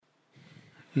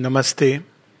Namaste.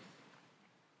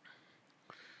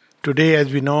 Today,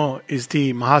 as we know, is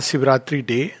the Mahashivratri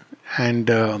day, and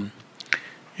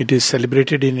it is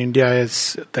celebrated in India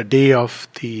as the day of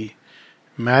the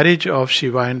marriage of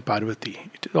Shiva and Parvati.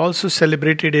 It is also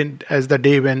celebrated as the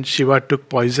day when Shiva took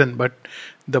poison, but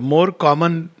the more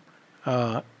common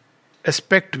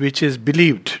aspect which is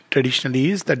believed traditionally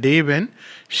is the day when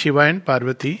Shiva and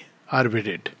Parvati are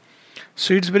wedded.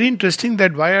 So it's very interesting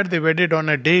that why are they wedded on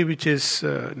a day which is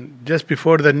just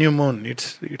before the new moon?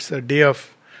 It's a day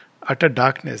of utter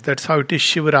darkness. That's how it is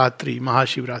Shivratri,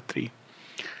 Mahashivratri.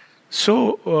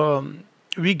 So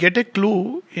we get a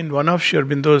clue in one of Sri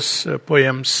Aurobindo's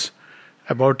poems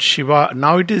about Shiva.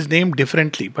 Now it is named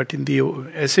differently, but in the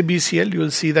SABCL you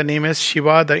will see the name as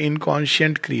Shiva, the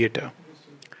inconscient creator.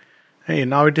 Hey,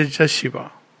 now it is just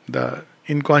Shiva. The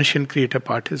inconscient creator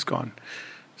part is gone.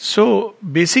 So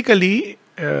basically,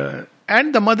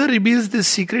 and the mother reveals this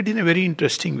secret in a very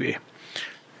interesting way.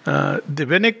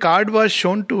 When a card was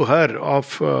shown to her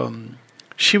of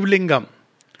Shivlingam,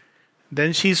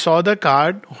 then she saw the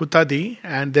card, Hutadi,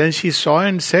 and then she saw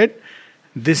and said,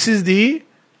 this is the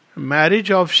marriage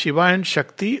of Shiva and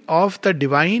Shakti of the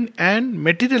divine and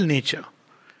material nature.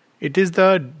 It is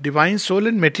the divine soul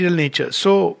and material nature.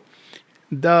 So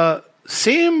the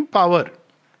same power,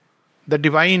 the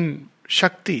divine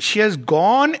Shakti, she has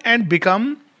gone and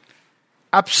become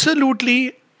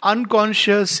absolutely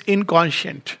unconscious,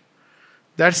 inconscient.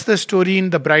 That's the story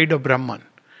in The Bride of Brahman.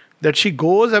 That she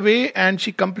goes away and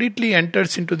she completely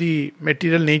enters into the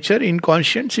material nature,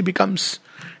 inconscient. She becomes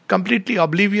completely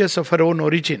oblivious of her own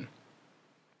origin.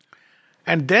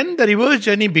 And then the reverse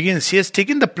journey begins. She has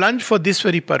taken the plunge for this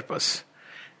very purpose.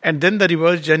 And then the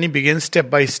reverse journey begins step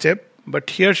by step.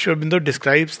 But here Sri Aurobindo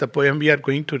describes the poem we are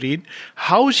going to read,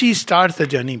 how she starts the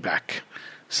journey back.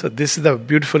 So this is the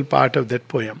beautiful part of that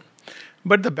poem.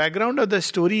 But the background of the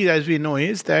story, as we know,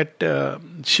 is that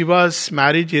Shiva's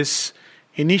marriage is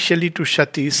initially to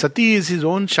Sati. Sati is his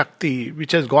own Shakti,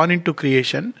 which has gone into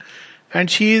creation. And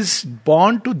she is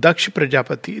born to Daksh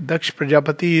Prajapati. Daksh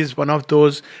Prajapati is one of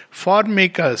those form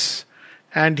makers.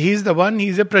 And he's a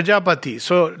Prajapati.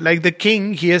 So like the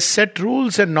king, he has set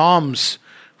rules and norms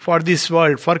for this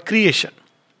world, for creation.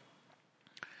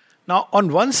 Now,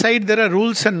 on one side, there are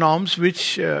rules and norms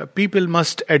which people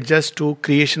must adjust to,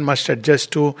 creation must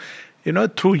adjust to.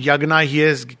 Through Yagna, he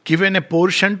has given a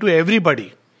portion to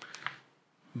everybody.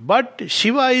 But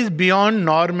Shiva is beyond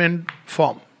norm and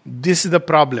form. This is the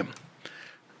problem.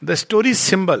 The story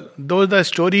symbol, though the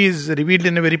story is revealed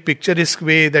in a very picturesque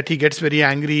way that he gets very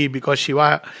angry because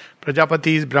Shiva,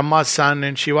 Prajapati is Brahma's son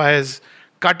and Shiva has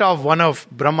cut off one of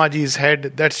Brahmaji's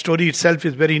head. That story itself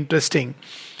is very interesting.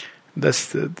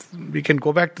 We can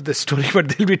go back to the story, but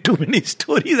there will be too many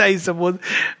stories, I suppose.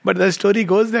 But the story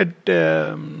goes that,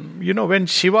 when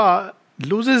Shiva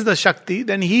loses the Shakti,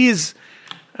 then he's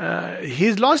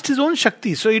lost his own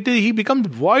Shakti. So he becomes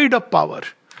void of power.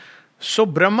 So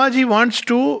Brahmaji wants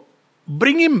to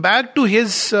bring him back to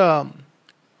his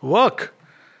work.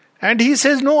 And he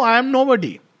says, no, I am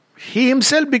nobody. He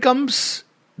himself becomes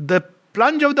the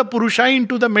plunge of the Purusha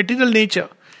into the material nature.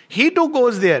 He too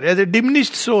goes there as a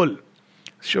diminished soul.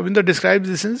 Sri Aurobindo describes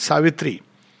this in Savitri.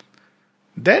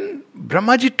 Then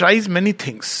Brahmaji tries many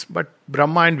things, but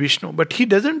Brahma and Vishnu, but he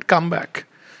doesn't come back.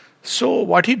 So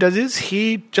what he does is,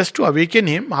 just to awaken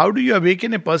him, how do you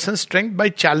awaken a person's strength? By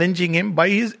challenging him by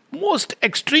his most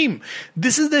extreme.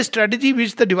 This is the strategy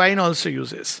which the divine also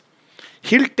uses.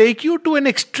 He'll take you to an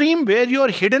extreme where your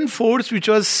hidden force, which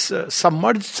was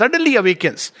submerged, suddenly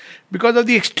awakens because of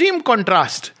the extreme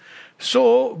contrast.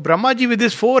 So Brahmaji with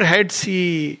his 4 heads,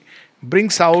 he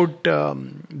brings out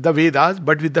the Vedas,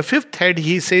 but with the 5th head,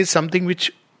 he says something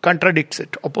which contradicts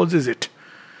it, opposes it,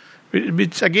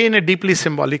 which again a deeply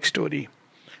symbolic story.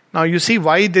 Now you see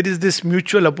why there is this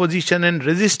mutual opposition and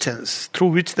resistance through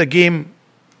which the game,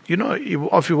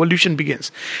 of evolution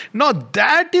begins. Now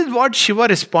that is what Shiva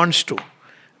responds to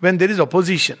when there is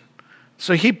opposition.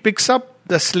 So he picks up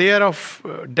the slayer of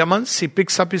demons, he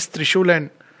picks up his Trishul and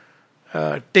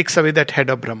takes away that head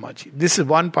of Brahmaji. This is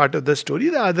one part of the story.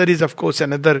 The other is, of course,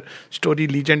 another story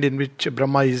legend in which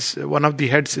Brahma is, one of the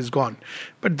heads is gone.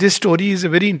 But this story is a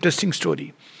very interesting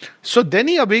story. So then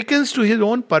he awakens to his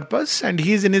own purpose and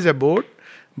he is in his abode.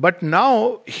 But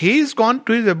now he is gone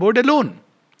to his abode alone.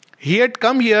 He had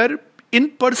come here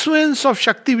in pursuance of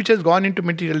Shakti which has gone into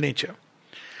material nature.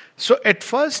 So at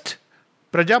first,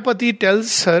 Prajapati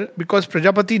tells her, because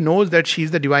Prajapati knows that she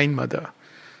is the divine mother.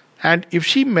 And if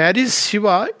she marries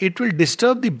Shiva, it will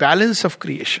disturb the balance of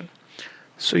creation.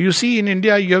 So you see, in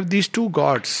India, you have these 2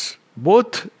 gods.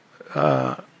 Both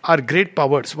are great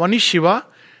powers. One is Shiva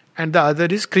and the other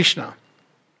is Krishna.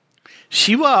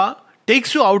 Shiva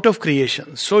takes you out of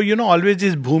creation. So, always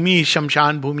this Bhumi,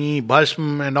 Shamshan Bhumi,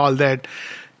 Bhasm and all that,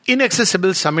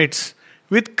 inaccessible summits.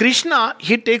 With Krishna,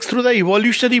 he takes through the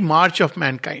evolutionary march of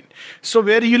mankind. So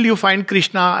where will you find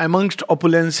Krishna? Amongst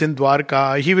opulence in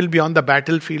Dwarka. He will be on the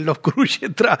battlefield of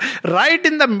Kurukshetra. Right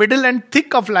in the middle and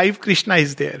thick of life, Krishna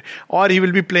is there. Or he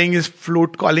will be playing his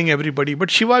flute, calling everybody.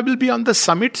 But Shiva will be on the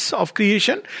summits of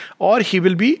creation, or he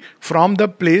will be from the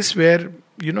place where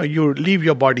you leave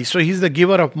your body. So he's the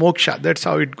giver of moksha. That's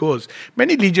how it goes.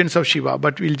 Many legends of Shiva,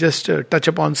 but we'll just touch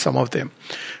upon some of them.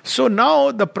 So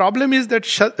now the problem is that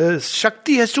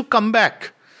Shakti has to come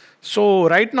back. So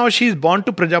right now she is born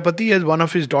to Prajapati as one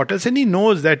of his daughters, and he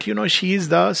knows that she is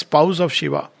the spouse of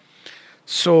Shiva.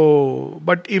 So,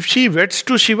 but if she weds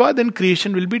to Shiva, then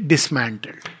creation will be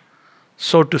dismantled,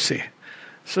 so to say.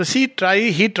 So he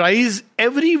tries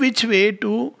every which way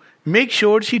to make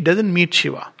sure she doesn't meet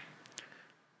Shiva.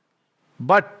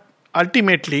 But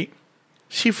ultimately,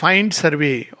 she finds her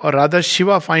way, or rather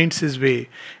Shiva finds his way.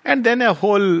 And then a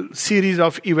whole series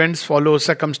of events follow,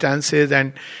 circumstances,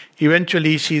 and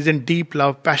eventually she is in deep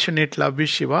love, passionate love with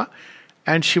Shiva.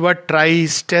 And Shiva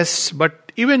tries, tests,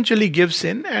 but eventually gives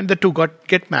in, and the two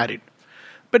get married.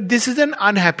 But this is an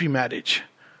unhappy marriage.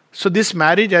 So this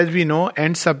marriage, as we know,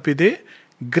 ends up with a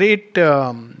great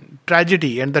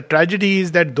tragedy. And the tragedy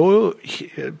is that though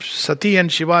Sati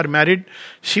and Shiva are married,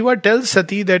 Shiva tells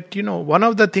Sati that one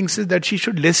of the things is that she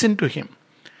should listen to him.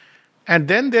 And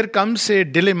then there comes a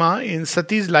dilemma in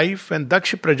Sati's life when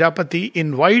Daksha Prajapati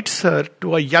invites her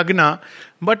to a yagna,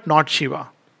 but not Shiva,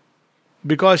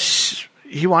 because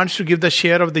he wants to give the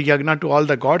share of the yagna to all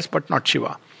the gods, but not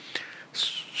Shiva.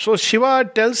 So Shiva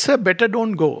tells her, better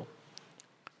don't go,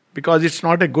 because it's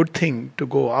not a good thing to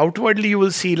go. Outwardly you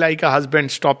will see like a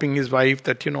husband stopping his wife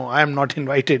that, I am not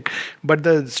invited. But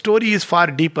the story is far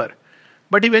deeper.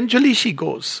 But eventually she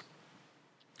goes.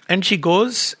 And she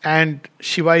goes, and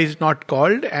Shiva is not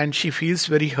called, and she feels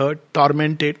very hurt,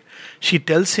 tormented. She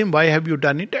tells him, why have you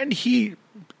done it? And he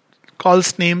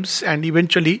calls names, and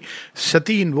eventually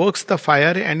Sati invokes the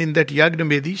fire, and in that Yagna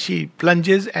Vedi she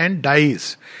plunges and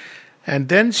dies. And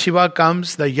then Shiva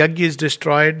comes, the yagna is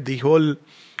destroyed, the whole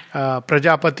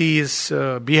Prajapati is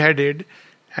beheaded,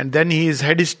 and then his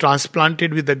head is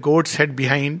transplanted with the goat's head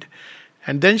behind.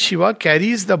 And then Shiva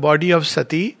carries the body of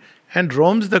Sati and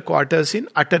roams the quarters in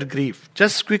utter grief.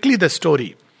 Just quickly the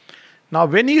story. Now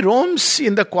when he roams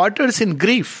in the quarters in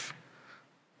grief,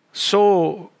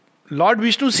 so Lord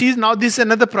Vishnu sees now this is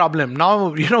another problem. Now,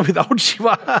 without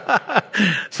Shiva,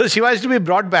 so Shiva has to be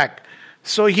brought back.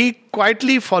 So he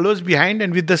quietly follows behind,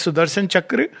 and with the Sudarshan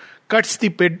Chakra cuts the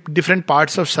different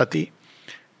parts of Sati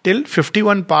till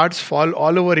 51 parts fall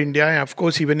all over India, and of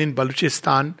course even in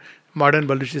Baluchistan, modern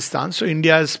Baluchistan. So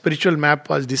India's spiritual map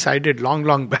was decided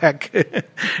long back.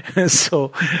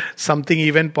 So something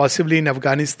even possibly in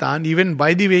Afghanistan. Even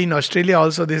by the way, in Australia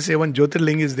also they say one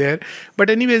Jyotirling is there. But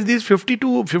anyways, these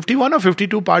 51 or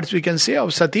 52 parts we can say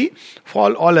of Sati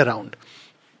fall all around.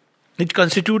 It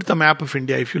constitutes the map of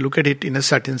India if you look at it in a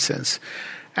certain sense.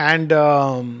 And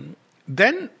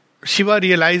then Shiva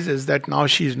realizes that now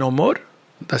she is no more.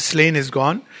 The slain is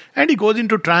gone. And he goes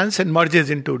into trance and merges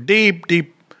into deep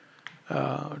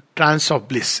trance of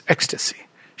bliss, ecstasy.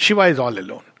 Shiva is all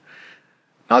alone.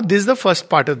 Now this is the first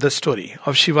part of the story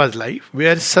of Shiva's life,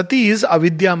 where Sati is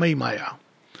Avidyamai Maya.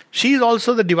 She is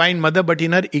also the divine mother, but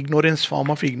in her ignorance, form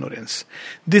of ignorance.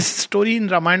 This story in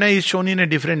Ramayana is shown in a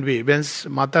different way. When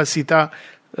Mata Sita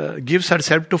gives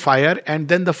herself to fire, and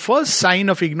then the first sign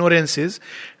of ignorance is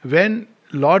when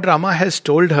Lord Rama has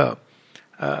told her,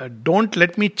 don't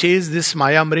let me chase this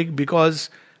Mayamrik, because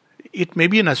it may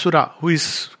be an Asura who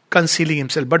is concealing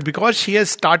himself. But because she has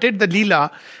started the Leela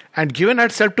and given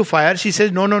herself to fire, she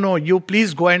says, no, you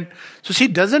please go. And so she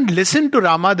doesn't listen to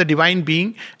Rama, the divine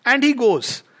being, and he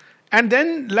goes. And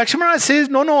then Lakshmana says,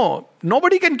 no,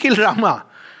 nobody can kill Rama.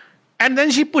 And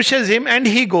then she pushes him and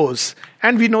he goes.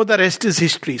 And we know the rest is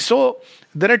history. So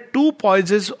there are two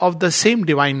poises of the same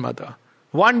divine mother.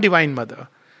 One divine mother.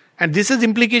 And this has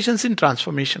implications in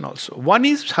transformation also. One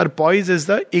is her poise is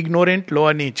the ignorant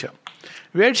lower nature,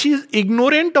 where she is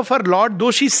ignorant of her Lord,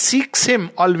 though she seeks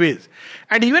him always.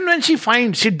 And even when she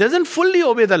finds, she doesn't fully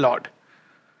obey the Lord.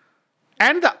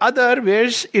 And the other, where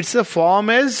it's a form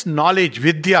as knowledge,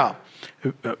 Vidya,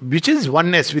 which is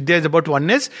oneness. Vidya is about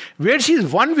oneness, where she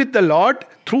is one with the Lord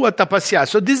through a tapasya.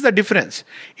 So this is the difference.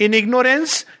 In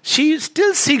ignorance, she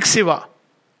still seeks Shiva.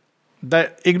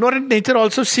 The ignorant nature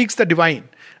also seeks the divine.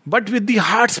 But with the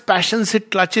heart's passions it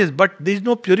clutches. But there is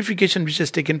no purification which has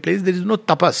taken place. There is no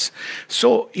tapas.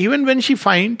 So even when she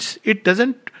finds, it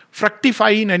doesn't fructify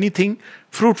in anything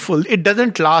fruitful. It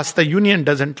doesn't last. The union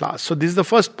doesn't last. So this is the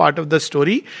first part of the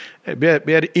story,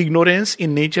 where ignorance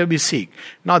in nature we seek.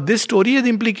 Now this story has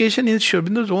implication in Sri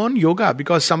Aurobindo's own yoga,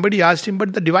 because somebody asked him,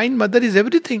 but the Divine Mother is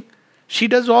everything. She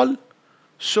does all.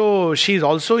 So she is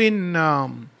also in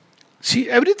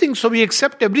everything. So we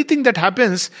accept everything that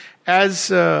happens as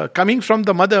coming from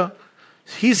the mother.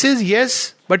 He says,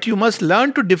 yes, but you must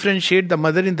learn to differentiate the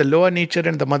mother in the lower nature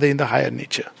and the mother in the higher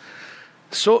nature.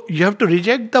 So you have to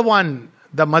reject the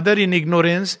mother in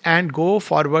ignorance, and go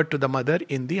forward to the mother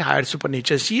in the higher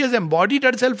supernature. She has embodied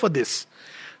herself for this.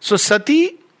 So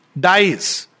Sati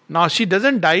dies. Now she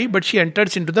doesn't die, but she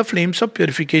enters into the flames of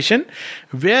purification,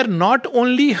 where not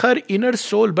only her inner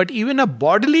soul, but even her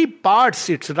bodily parts,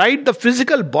 the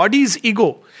physical body's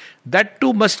ego, that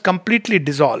too must completely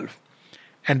dissolve.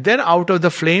 And then out of the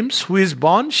flames, who is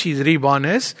born? She is reborn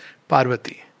as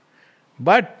Parvati.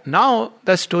 But now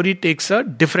the story takes a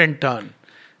different turn.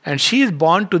 And she is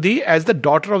born to thee as the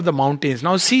daughter of the mountains.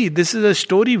 Now see, this is a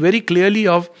story very clearly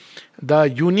of the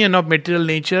union of material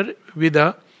nature with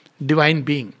a divine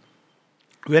being.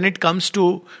 When it comes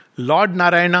to Lord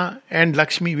Narayana and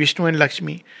Lakshmi, Vishnu and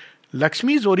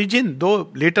Lakshmi's origin, though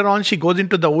later on she goes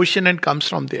into the ocean and comes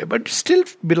from there, but still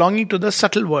belonging to the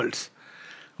subtle worlds.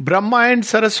 Brahma and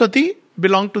Saraswati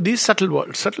belong to these subtle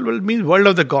worlds. Subtle world means world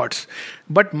of the gods.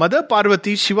 But Mother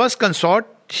Parvati, Shiva's consort,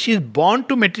 she is born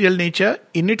to material nature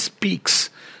in its peaks.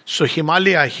 So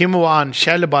Himalaya, Himavan,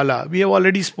 Shailabala, we have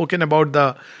already spoken about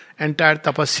the entire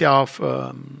tapasya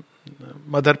of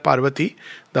Mother Parvati,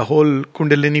 the whole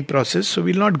Kundalini process. So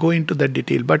we'll not go into that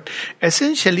detail. But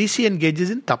essentially she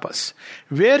engages in tapas,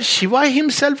 where Shiva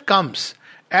himself comes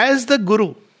as the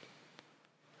Guru.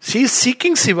 She is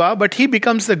seeking Shiva, but he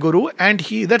becomes the Guru, and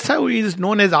that's how he is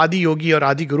known as Adi Yogi or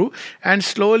Adi Guru. And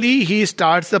slowly he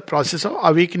starts the process of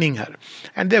awakening her.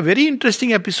 And there are very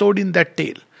interesting episodes in that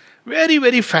tale. Very,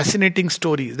 very fascinating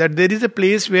stories. That there is a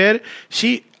place where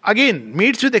she again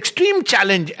meets with extreme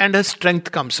challenge and her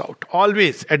strength comes out.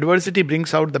 Always adversity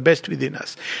brings out the best within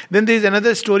us. Then there is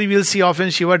another story we'll see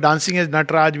often, Shiva dancing as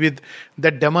Nataraj with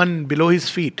that demon below his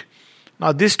feet.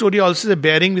 Now this story also is a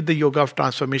bearing with the yoga of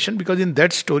transformation, because in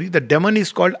that story the demon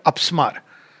is called Apsmar.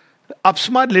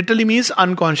 Apsmar literally means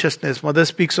unconsciousness. Mother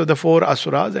speaks of the 4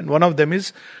 asuras, and one of them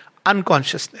is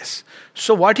unconsciousness.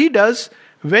 So what he does,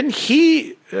 when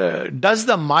he does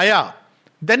the Maya,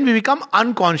 then we become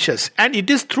unconscious. And it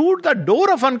is through the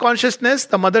door of unconsciousness,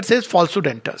 the mother says, falsehood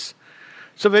enters.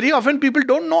 So very often people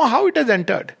don't know how it has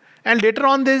entered. And later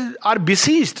on they are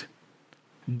besieged.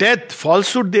 Death,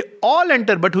 falsehood, they all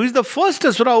enter. But who is the first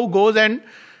asura who goes and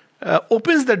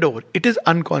opens the door? It is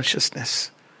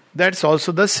unconsciousness. That's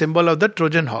also the symbol of the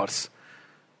Trojan horse.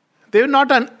 They are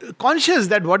not conscious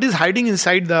that what is hiding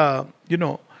inside the,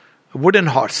 wooden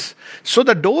horse. So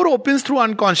the door opens through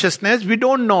unconsciousness. We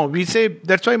don't know. We say,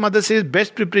 that's why Mother says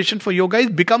best preparation for yoga is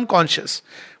become conscious.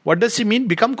 What does she mean?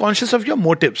 Become conscious of your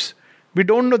motives. We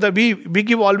don't know that we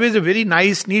give always a very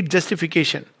nice, neat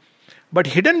justification. But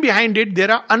hidden behind it, there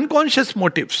are unconscious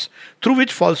motives through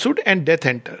which falsehood and death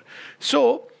enter.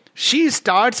 So she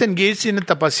starts engaged in a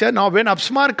tapasya. Now when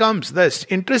Apsmar comes, this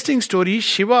interesting story,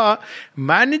 Shiva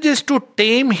manages to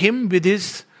tame him with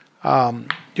his,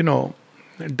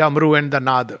 Damru and the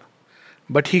Nada.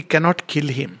 But he cannot kill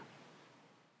him.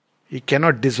 He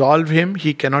cannot dissolve him.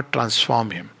 He cannot transform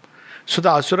him. So the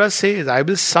Asura says, I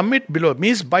will submit below.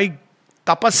 Means by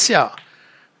tapasya.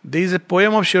 There is a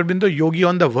poem of Sri Aurobindo, Yogi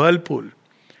on the Whirlpool.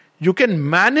 You can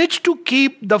manage to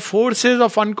keep the forces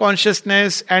of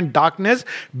unconsciousness and darkness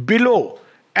below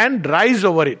and rise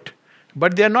over it.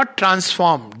 But they are not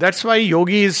transformed. That's why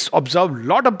yogis observe a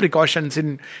lot of precautions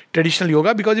in traditional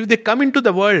yoga, because if they come into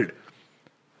the world,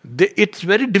 it's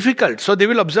very difficult. So they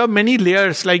will observe many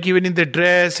layers, like even in the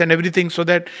dress and everything, so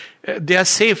that they are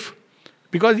safe.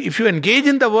 Because if you engage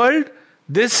in the world,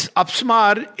 this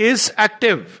Apsmar is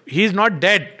active. He is not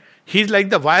dead. He is like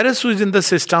the virus who is in the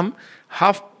system,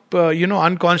 half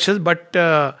unconscious, but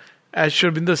as Sri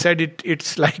Aurobindo said,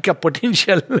 it's like a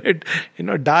potential,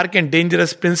 dark and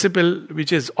dangerous principle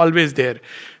which is always there.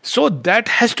 So that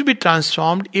has to be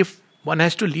transformed if one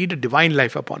has to lead a divine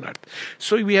life upon earth.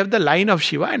 So we have the line of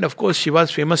Shiva, and of course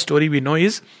Shiva's famous story we know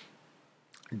is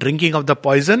drinking of the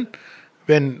poison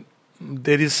when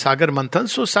there is Sagar Manthan.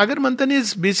 So Sagar Manthan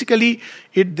is basically,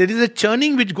 there is a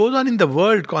churning which goes on in the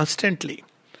world constantly.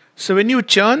 So when you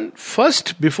churn,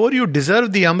 first, before you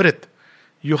deserve the Amrit,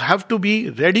 you have to be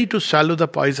ready to swallow the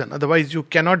poison. Otherwise you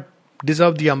cannot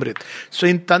deserve the Amrit. So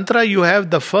in Tantra you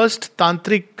have the first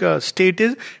tantric state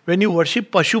is when you worship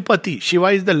Pashupati. Shiva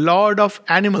is the lord of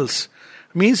animals.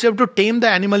 Means you have to tame the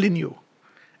animal in you.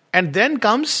 And then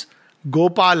comes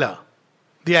Gopala.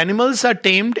 The animals are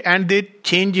tamed and they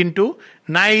change into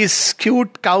nice,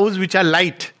 cute cows which are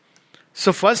light.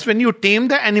 So first when you tame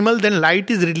the animal, then light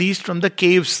is released from the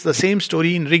caves. The same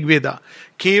story in Rig Veda.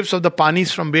 Caves of the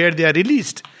Panis from where they are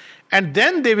released. And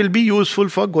then they will be useful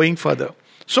for going further.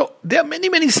 So there are many,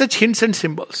 many such hints and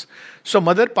symbols. So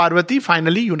Mother Parvati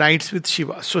finally unites with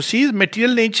Shiva. So she is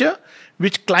material nature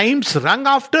which climbs rung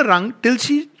after rung till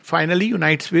she finally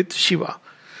unites with Shiva.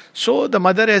 So the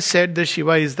mother has said that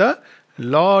Shiva is the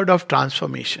Lord of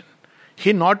transformation.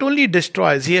 He not only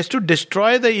destroys, he has to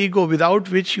destroy the ego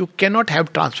without which you cannot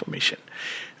have transformation.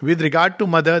 With regard to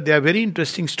mother, there are very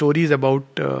interesting stories about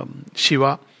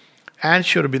Shiva and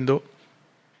Sri Aurobindo.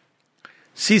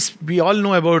 See, we all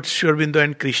know about Sri Aurobindo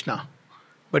and Krishna.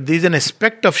 But there is an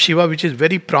aspect of Shiva which is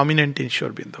very prominent in Sri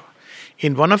Aurobindo.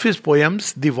 In one of his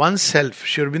poems, The One Self,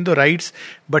 Sri Aurobindo writes,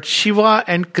 but Shiva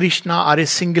and Krishna are a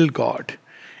single God.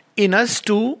 In us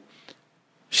too,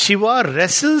 Shiva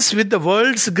wrestles with the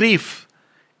world's grief.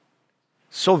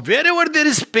 So wherever there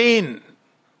is pain,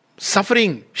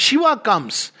 suffering, Shiva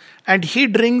comes and he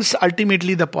drinks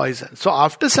ultimately the poison. So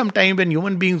after some time when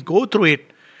human beings go through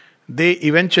it, they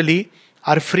eventually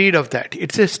are freed of that.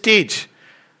 It's a stage.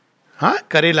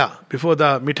 Karela, before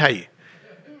the mithai.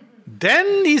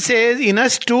 Then he says, in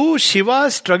us too, Shiva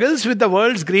struggles with the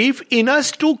world's grief. In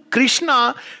us too,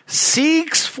 Krishna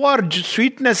seeks for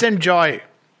sweetness and joy.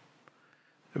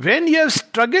 When you have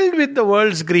struggled with the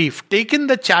world's grief, taken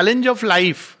the challenge of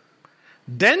life,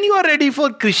 then you are ready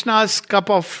for Krishna's cup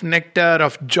of nectar,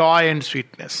 of joy and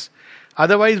sweetness.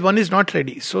 Otherwise, one is not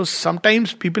ready. So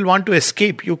sometimes people want to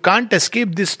escape. You can't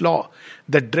escape this law,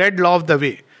 the dread law of the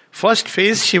way. First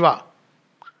face Shiva.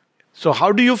 So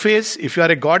how do you face? If you are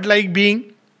a godlike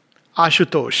being,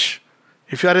 Ashutosh.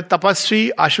 If you are a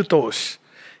tapasvi, Ashutosh.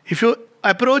 If you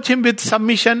approach him with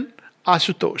submission,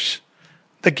 Ashutosh,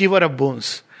 the giver of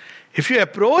boons. If you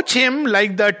approach him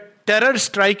like the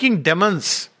terror-striking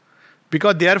demons,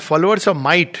 because they are followers of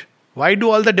might. Why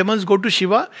do all the demons go to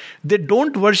Shiva? They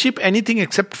don't worship anything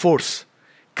except force.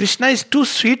 Krishna is too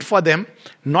sweet for them,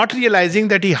 not realizing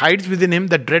that he hides within him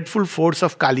the dreadful force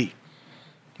of Kali.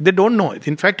 They don't know it.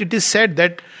 In fact, it is said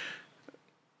that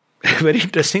a very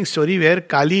interesting story where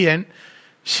Kali and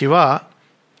Shiva,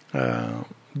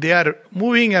 they are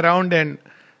moving around and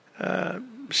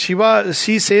Shiva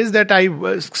says that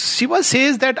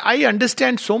I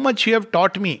understand so much you have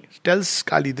taught me. Tells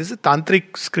Kali, this is a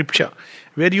tantric scripture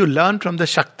where you learn from the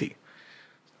Shakti.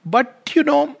 But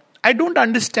I don't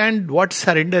understand what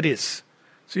surrender is.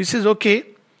 So he says, okay,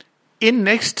 in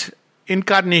next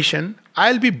incarnation,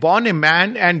 I'll be born a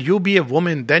man and you be a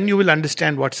woman. Then you will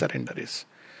understand what surrender is.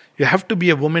 You have to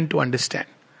be a woman to understand.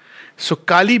 So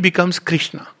Kali becomes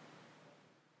Krishna.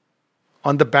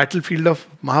 On the battlefield of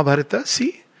Mahabharata,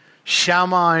 see?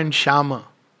 Shama and Shama.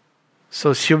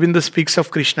 So Sri Aurobindo speaks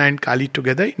of Krishna and Kali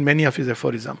together in many of his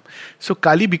aphorisms. So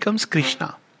Kali becomes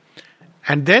Krishna.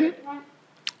 And then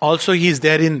also she's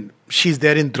there in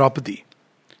Draupadi.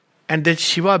 And then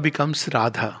Shiva becomes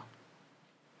Radha.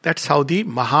 That's how the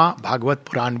Mahabhagavad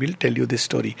Puran will tell you this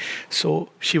story. So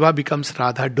Shiva becomes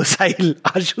Radha, docile,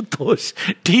 Ashutosh,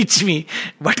 teach me.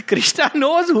 But Krishna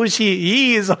knows who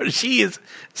he is or she is.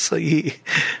 So he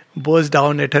bows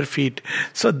down at her feet.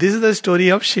 So this is the story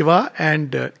of Shiva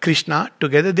and Krishna.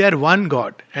 Together they are one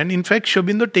God. And in fact, Sri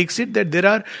Aurobindo takes it that there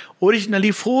are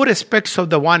originally 4 aspects of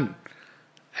the one.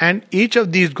 And each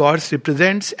of these gods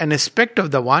represents an aspect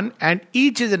of the one, and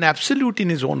each is an absolute in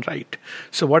his own right.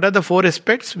 So what are the 4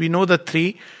 aspects? We know the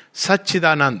 3.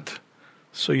 Satchidanand.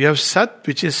 So you have Sat,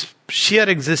 which is sheer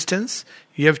existence.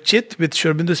 You have Chit, which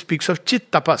Sri Aurobindo speaks of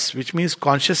Chit Tapas, which means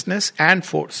consciousness and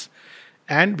force.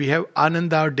 And we have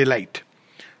Ananda, or delight.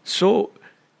 So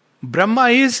Brahma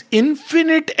is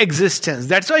infinite existence.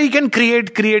 That's why he can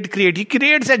create. He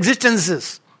creates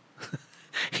existences.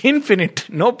 Infinite,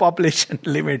 no population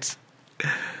limits.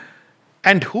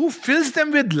 And who fills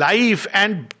them with life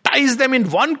and ties them in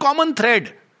one common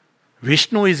thread?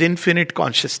 Vishnu is infinite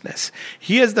consciousness.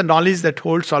 He has the knowledge that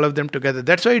holds all of them together.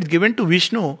 That's why it's given to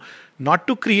Vishnu not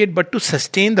to create but to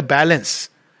sustain the balance.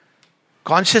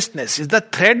 Consciousness is the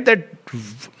thread that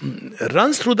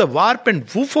runs through the warp and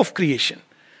woof of creation.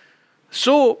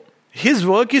 So his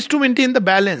work is to maintain the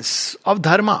balance of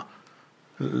dharma.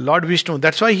 Lord Vishnu,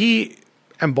 that's why he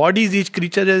embodies each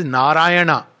creature as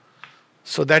Narayana.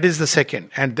 So that is the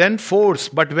second. And then force.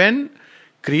 But when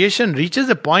creation reaches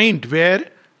a point where,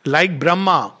 like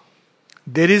Brahma,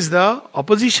 there is the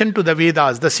opposition to the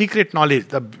Vedas, the secret knowledge.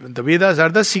 The Vedas are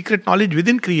the secret knowledge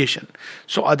within creation.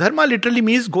 So adharma literally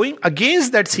means going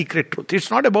against that secret truth.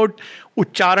 It's not about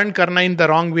ucharan karna in the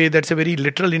wrong way. That's a very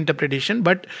literal interpretation.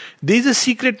 But there is a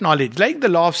secret knowledge, like the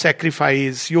law of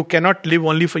sacrifice. You cannot live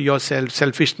only for yourself,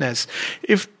 selfishness.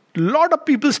 If lot of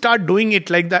people start doing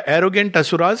it like the arrogant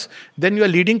asuras, then you are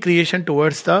leading creation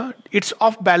towards it's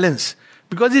off balance.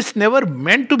 Because it's never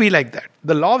meant to be like that.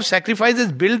 The law of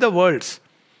sacrifices build the worlds.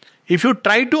 If you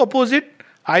try to oppose it,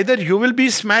 either you will be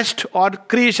smashed or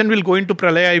creation will go into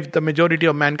pralaya if the majority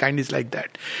of mankind is like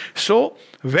that. So,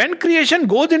 when creation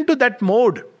goes into that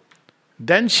mode,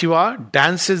 then Shiva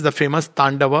dances the famous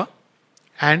Tandava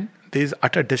and there is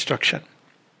utter destruction.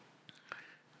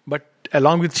 But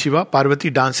along with Shiva,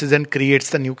 Parvati dances and creates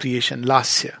the new creation,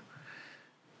 Lasya.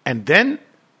 And then,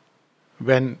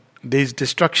 when there is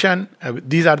destruction,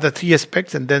 these are the three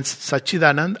aspects, and then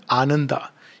Sachidanand, Ananda.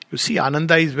 You see,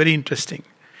 Ananda is very interesting.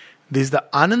 This is the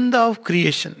Ananda of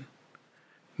creation.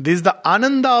 This is the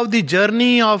Ananda of the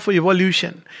journey of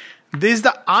evolution. This is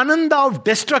the Ananda of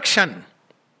destruction.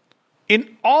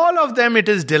 In all of them it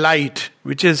is delight,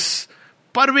 which is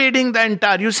pervading the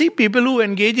entire. You see, people who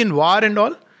engage in war and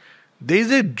all, there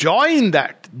is a joy in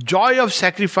that. Joy of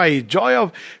sacrifice, joy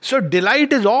of... So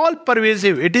delight is all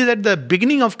pervasive. It is at the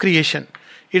beginning of creation.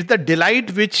 It's the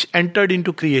delight which entered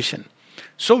into creation.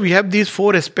 So we have these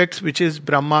four aspects, which is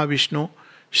Brahma, Vishnu,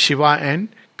 Shiva and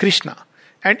Krishna.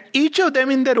 And each of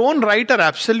them in their own right are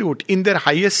absolute, in their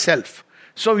highest self.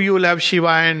 So you will have Shiva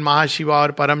and Mahashiva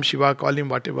or Param Shiva, call him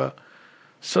whatever.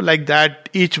 So like that,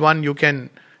 each one you can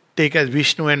take as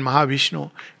Vishnu and Mahavishnu.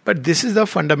 But this is the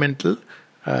fundamental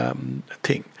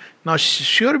thing. Now,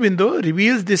 Sri Aurobindo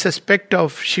reveals this aspect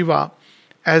of Shiva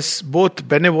as both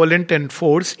benevolent and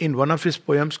force in one of his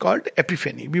poems called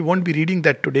Epiphany. We won't be reading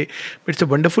that today, but it's a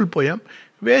wonderful poem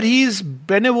where he is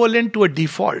benevolent to a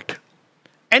default.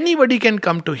 Anybody can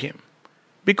come to him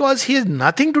because he has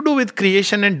nothing to do with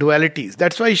creation and dualities.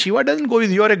 That's why Shiva doesn't go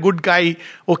with you're a good guy,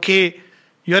 okay,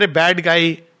 you're a bad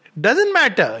guy. Doesn't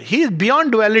matter. He is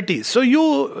beyond dualities. So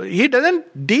he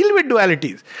doesn't deal with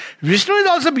dualities. Vishnu is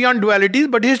also beyond dualities,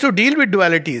 but he has to deal with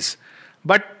dualities.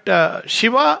 But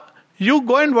Shiva, you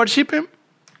go and worship him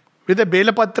with a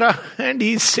Belapatra and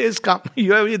he says, come,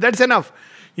 that's enough.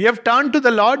 You have turned to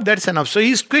the Lord, that's enough. So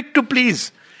he is quick to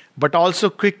please, but also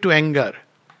quick to anger.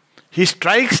 He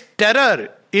strikes terror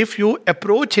if you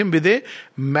approach him with a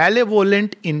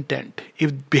malevolent intent.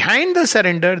 If behind the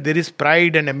surrender there is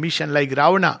pride and ambition like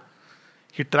Ravana,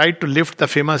 he tried to lift the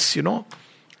famous, Shiv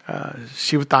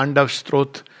Tandav's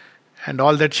throat, and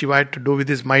all that Shiva had to do with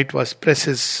his might was press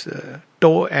his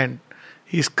toe and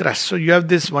he is crushed. So you have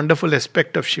this wonderful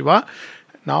aspect of Shiva.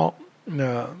 Now,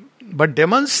 but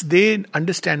demons, they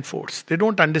understand force. They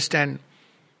don't understand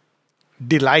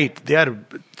delight. They are,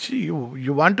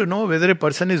 you want to know whether a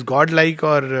person is godlike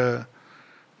or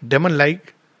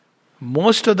demon-like.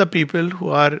 Most of the people who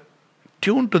are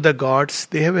tuned to the gods,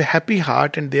 they have a happy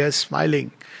heart and they are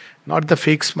smiling, not the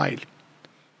fake smile.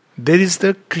 There is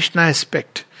the Krishna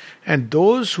aspect. And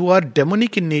those who are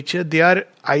demonic in nature, they are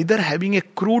either having a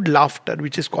crude laughter,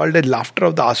 which is called a laughter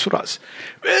of the asuras,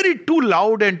 very too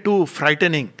loud and too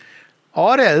frightening.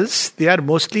 Or else they are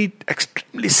mostly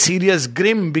extremely serious,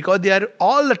 grim, because they are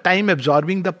all the time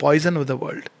absorbing the poison of the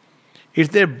world. It's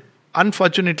their,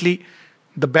 unfortunately,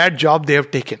 the bad job they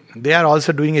have taken. They are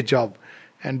also doing a job.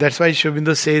 And that's why Sri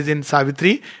Aurobindo says in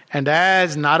Savitri, and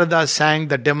as Narada sang,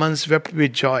 the demons wept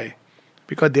with joy.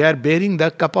 Because they are bearing the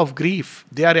cup of grief.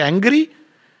 They are angry.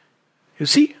 You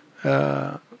see,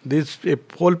 there's a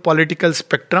whole political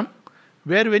spectrum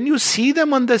where when you see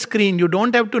them on the screen, you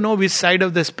don't have to know which side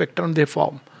of the spectrum they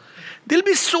form. They'll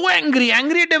be so angry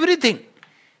at everything.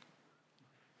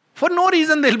 For no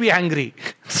reason they'll be angry.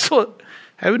 So,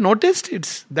 have you noticed?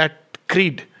 It's that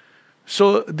creed.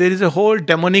 So, there is a whole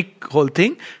demonic whole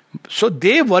thing. So,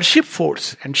 they worship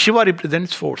force and Shiva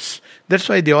represents force. That's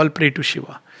why they all pray to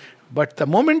Shiva. But the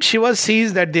moment Shiva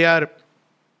sees that they are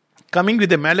coming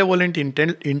with a malevolent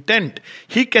intent,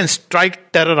 he can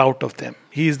strike terror out of them.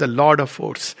 He is the Lord of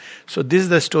force. So this is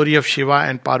the story of Shiva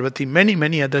and Parvati. Many,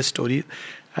 many other stories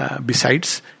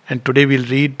besides. And today we'll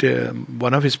read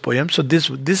one of his poems. So this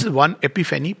is one,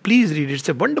 Epiphany. Please read it. It's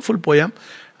a wonderful poem.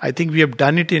 I think we have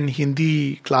done it in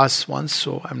Hindi class once,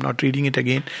 so I'm not reading it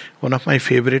again. One of my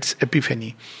favorites,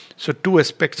 Epiphany. So two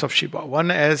aspects of Shiva. One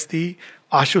as the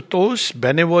Ashutosh,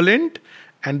 benevolent,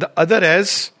 and the other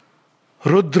as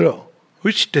Rudra,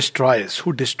 who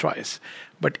destroys.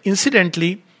 But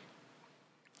incidentally,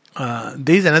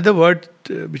 there is another word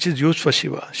which is used for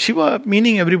Shiva. Shiva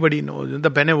meaning everybody knows, the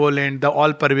benevolent, the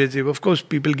all-pervasive. Of course,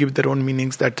 people give their own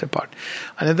meanings, that's a part.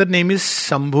 Another name is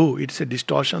Sambhu. It's a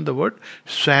distortion of the word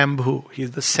Swambhu. He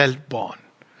is the self-born.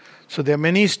 So there are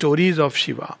many stories of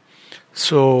Shiva.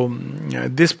 So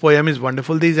this poem is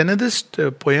wonderful. There is another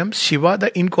poem, Shiva,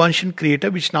 the inconscient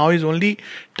creator, which now is only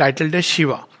titled as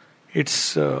Shiva.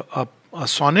 It's a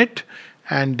sonnet.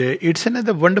 And it's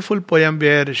another wonderful poem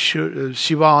where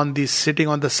Shiva sitting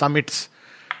on the summits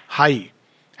high.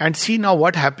 And see now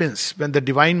what happens when the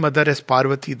Divine Mother as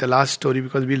Parvati, the last story,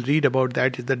 because we'll read about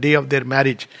that, is the day of their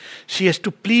marriage. She has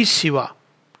to please Shiva.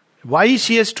 Why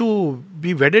she has to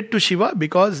be wedded to Shiva?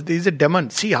 Because there is a demon.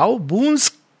 See how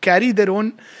boons carry their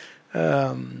own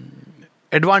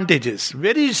advantages.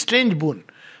 Very strange boon.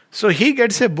 So he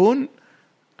gets a boon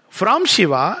from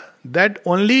Shiva that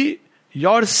only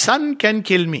your son can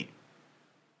kill me.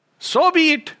 So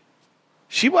be it.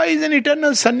 Shiva is an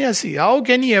eternal sannyasi. How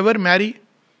can he ever marry?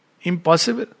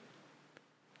 Impossible.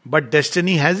 But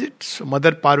destiny has it. So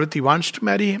Mother Parvati wants to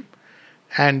marry him.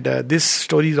 And this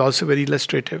story is also very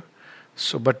illustrative.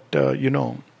 So, but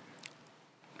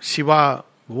Shiva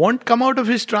won't come out of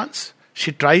his trance.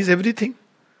 She tries everything.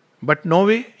 But no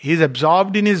way. He is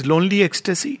absorbed in his lonely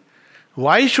ecstasy.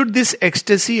 Why should this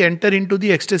ecstasy enter into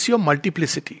the ecstasy of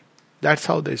multiplicity? That's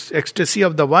how this ecstasy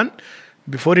of the one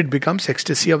before it becomes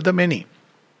ecstasy of the many.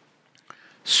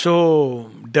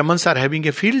 So demons are having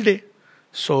a field day.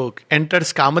 So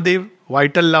enters Kamadev,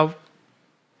 vital love.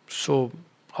 So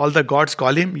all the gods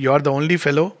call him, you are the only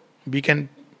fellow. You can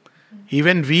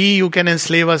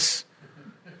enslave us.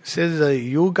 Says,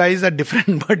 you guys are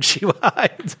different, but Shiva,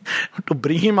 to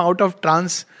bring him out of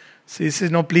trance, he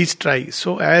says, no, please try.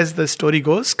 So as the story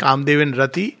goes, Kamadev and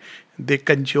Rati, they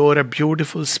conjure a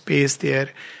beautiful space there,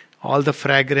 all the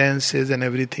fragrances and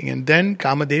everything. And then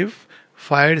Kamadev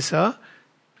fires a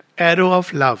arrow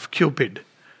of love, Cupid.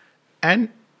 And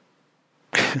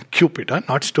Cupid,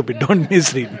 not stupid, don't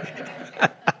misread me.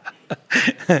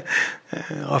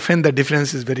 Often the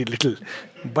difference is very little.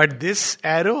 But this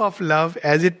arrow of love,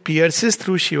 as it pierces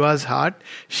through Shiva's heart,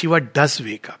 Shiva does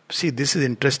wake up. See, this is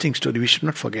an interesting story, we should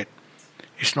not forget.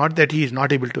 It's not that he is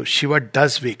not able to. Shiva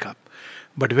does wake up.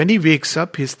 But when he wakes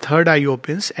up, his third eye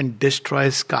opens and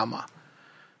destroys Kama.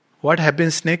 What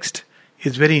happens next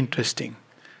is very interesting.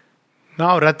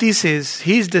 Now Rati says,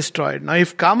 he is destroyed. Now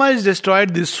if Kama is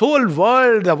destroyed, this whole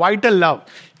world, the vital love.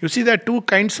 You see there are two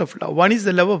kinds of love. One is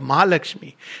the love of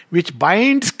Mahalakshmi, which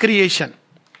binds creation.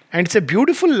 And it's a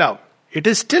beautiful love. It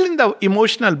is still in the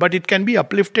emotional, but it can be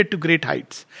uplifted to great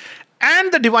heights.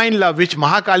 And the divine love, which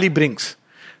Mahakali brings.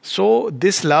 So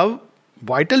this love,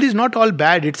 vital is not all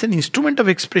bad, it's an instrument of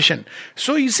expression.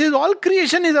 So he says all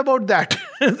creation is about that.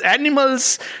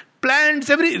 Animals, plants,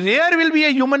 rare will be a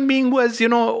human being who has,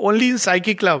 only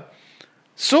psychic love.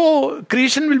 So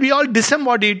creation will be all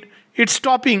disembodied, it's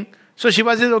stopping. So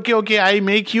Shiva says, okay, I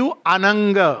make you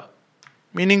Ananga.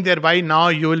 Meaning thereby now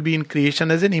you will be in creation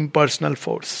as an impersonal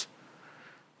force.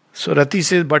 So Rati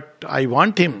says, but I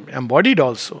want him embodied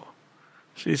also.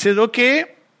 So he says, okay,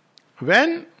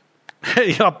 when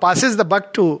he passes the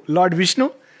buck to Lord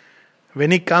Vishnu, when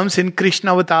he comes in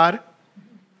Krishna avatar,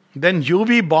 then you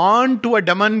be born to a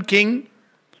demon king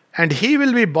and he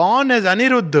will be born as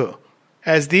Aniruddha,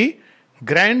 as the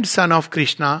grandson of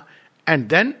Krishna, and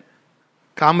then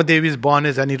Kamadev is born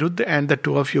as Aniruddha and the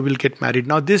two of you will get married.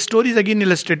 Now this story is again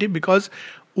illustrative because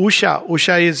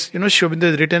Usha is, Sri Aurobindo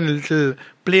has written a little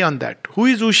play on that. Who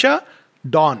is Usha?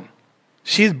 Dawn.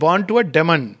 She is born to a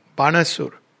demon,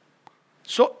 Banasur.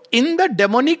 So in the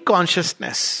demonic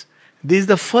consciousness, there is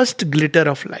the first glitter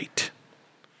of light.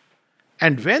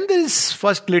 And when there is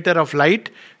first glitter of light,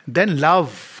 then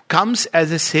love comes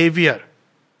as a savior.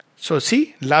 So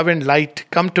see, love and light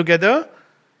come together.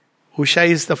 Usha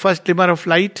is the first glimmer of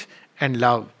light and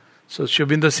love. So Sri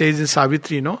Aurobindo says in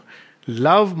Savitri,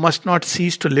 love must not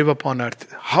cease to live upon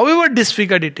earth. However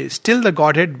disfigured it is, still the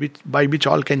Godhead by which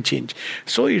all can change.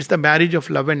 So it's the marriage of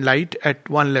love and light at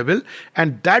one level,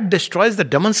 and that destroys the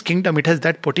demon's kingdom. It has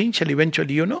that potential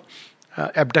eventually,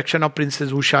 abduction of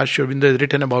Princess Usha. Sri Aurobindo has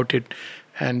written about it.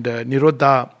 And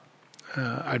Nirodha,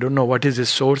 I don't know what is his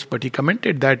source, but he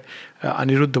commented that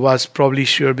Aniruddha was probably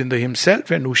Sri Aurobindo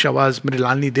himself and Usha was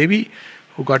Mrilalini Devi,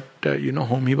 who got,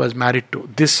 whom he was married to.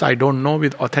 This I don't know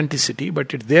with authenticity,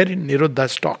 but it's there in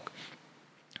Nirodha's talk.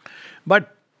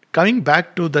 But coming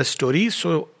back to the story,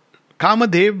 so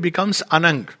Kamadev becomes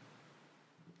Anang.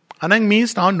 Anang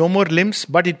means now no more limbs,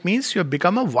 but it means you have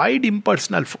become a wide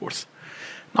impersonal force.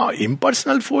 Now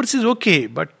impersonal force is okay,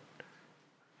 but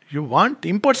You want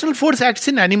impersonal force acts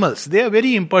in animals. They are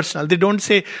very impersonal. They don't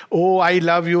say, "Oh, I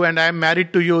love you and I am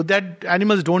married to you." That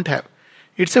animals don't have.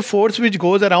 It's a force which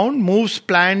goes around, moves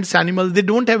plants, animals. They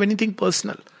don't have anything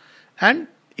personal. And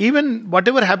even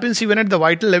whatever happens, even at the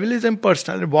vital level, is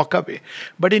impersonal. Walk away.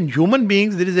 But in human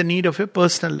beings, there is a need of a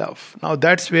personal love. Now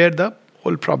that's where the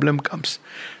whole problem comes.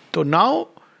 So now,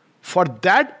 for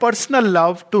that personal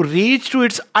love to reach to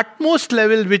its utmost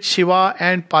level, which Shiva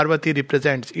and Parvati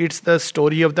represents, it's the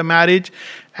story of the marriage.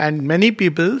 And many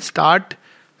people start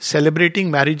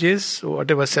celebrating marriages,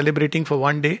 whatever, celebrating for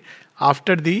one day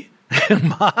after the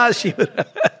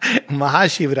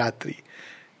Mahashivratri.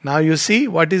 Now you see,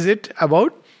 what is it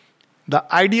about? The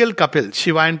ideal couple,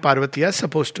 Shiva and Parvati, are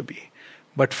supposed to be.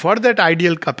 But for that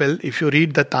ideal couple, if you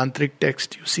read the tantric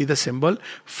text, you see the symbol,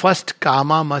 first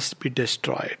Kama must be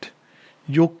destroyed.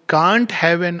 You can't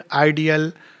have an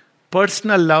ideal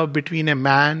personal love between a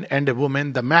man and a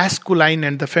woman, the masculine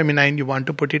and the feminine, you want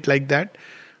to put it like that,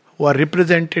 who are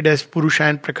represented as Purusha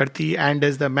and Prakriti and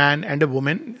as the man and a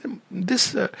woman.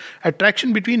 This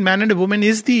attraction between man and a woman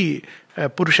is the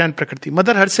Purusha and Prakriti.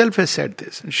 Mother herself has said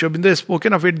this. Sri Aurobindo has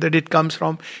spoken of it, that it comes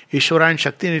from Ishvara and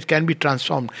Shakti and it can be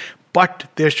transformed. But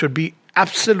there should be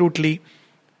absolutely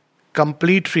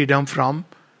complete freedom from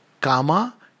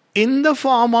Kama in the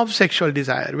form of sexual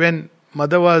desire. When Sri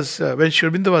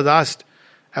Aurobindo was asked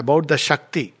about the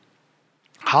Shakti,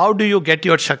 how do you get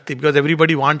your Shakti? Because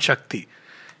everybody wants Shakti.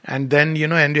 And then,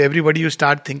 and everybody you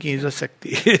start thinking is a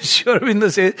Shakti. Sri Aurobindo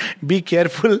says, be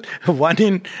careful, 1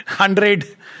 in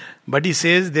 100. But he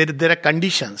says there are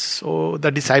conditions. So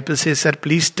the disciple says, sir,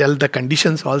 please tell the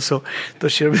conditions also. So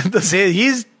Sri Aurobindo says, he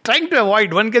is trying to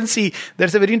avoid. One can see,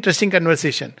 that's a very interesting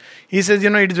conversation. He says,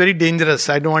 it is very dangerous.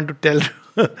 I don't want to tell.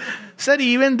 Sir,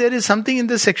 even there is something in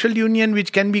the sexual union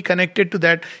which can be connected to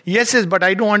that. Yes, but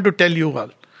I don't want to tell you all.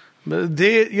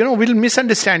 They, will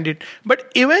misunderstand it.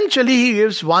 But eventually he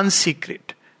gives one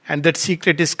secret. And that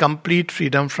secret is complete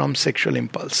freedom from sexual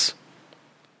impulse.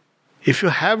 If you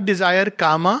have desire,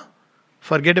 Kama,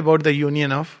 forget about the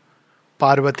union of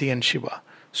Parvati and Shiva.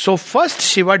 So first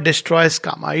Shiva destroys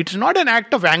Kama. It's not an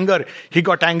act of anger. He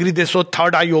got angry, they saw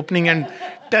third eye opening and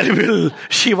terrible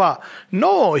Shiva.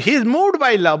 No, he is moved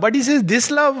by love. But he says, this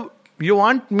love, you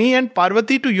want me and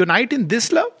Parvati to unite in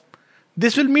this love?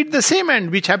 This will meet the same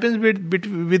end which happens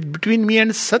between me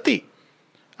and Sati.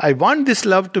 I want this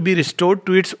love to be restored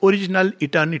to its original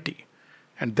eternity.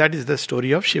 And that is the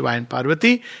story of Shiva and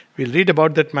Parvati. We'll read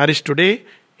about that marriage today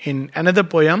in another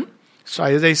poem. So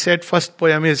as I said, first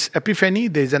poem is Epiphany.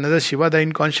 There is another Shiva, the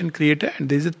inconscient creator. And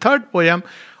there is a third poem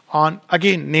on,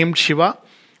 again, named Shiva.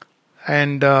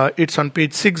 And it's on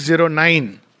page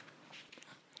 609.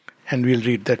 And we'll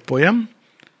read that poem.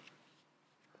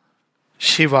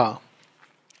 Shiva.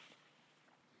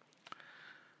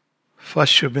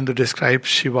 First, Sri Aurobindo describes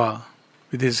Shiva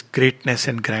with his greatness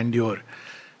and grandeur.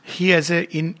 He has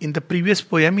in the previous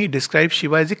poem, he describes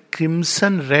Shiva as a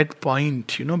crimson red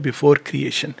point, before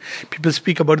creation. People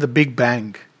speak about the Big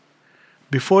Bang.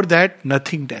 Before that,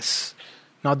 nothingness.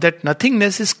 Now that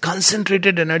nothingness is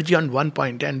concentrated energy on one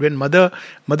point. And when mother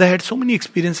had so many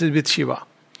experiences with Shiva.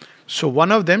 So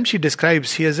one of them, she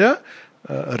describes, he has a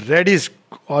red is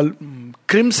all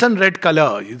crimson red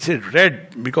color. It's a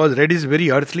red because red is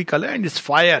very earthly color and it's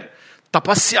fire.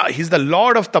 Tapasya, he's the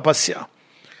lord of tapasya.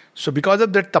 So because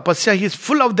of that tapasya, he is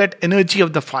full of that energy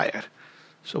of the fire.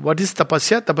 So what is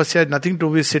tapasya? Tapasya has nothing to do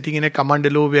with sitting in a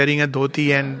kamandalo, wearing a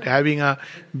dhoti and having a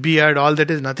beard. All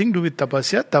that is nothing to do with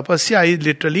tapasya. Tapasya is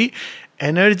literally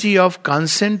energy of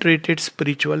concentrated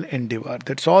spiritual endeavor.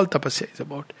 That's all tapasya is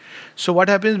about. So what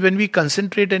happens when we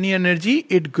concentrate any energy?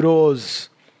 It grows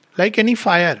like any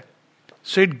fire.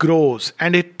 So it grows,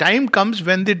 and a time comes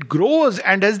when it grows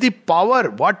and has the power,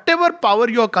 whatever power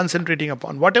you are concentrating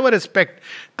upon, whatever aspect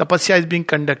tapasya is being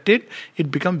conducted,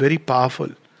 it becomes very powerful.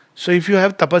 So if you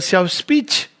have tapasya of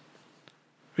speech,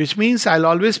 which means I'll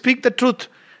always speak the truth,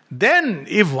 then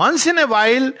if once in a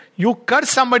while you curse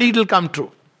somebody, it will come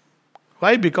true.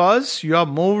 Why? Because you are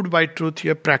moved by truth, you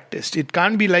have practiced. It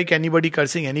can't be like anybody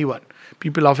cursing anyone.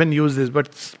 People often use this,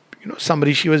 but some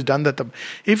rishi has done that.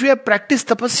 If you have practiced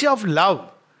tapasya of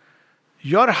love,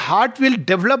 your heart will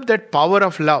develop that power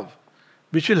of love,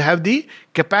 which will have the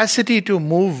capacity to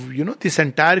move, this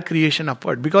entire creation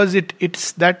upward. Because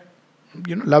it's that,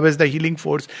 love is the healing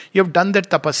force. You have done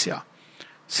that tapasya.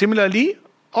 Similarly,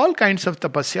 all kinds of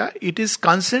tapasya, it is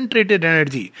concentrated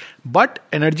energy, but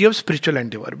energy of spiritual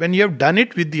endeavor. When you have done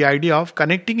it with the idea of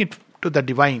connecting it to the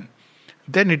divine,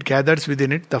 then it gathers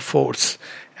within it the force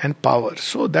and power.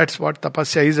 So that's what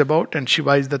tapasya is about. And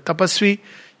Shiva is the tapasvi.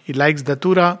 He likes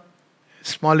datura.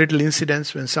 Small little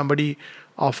incidents when somebody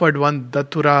offered one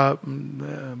datura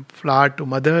flower to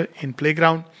mother in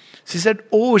playground. She said,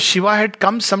 oh, Shiva had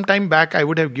come some time back, I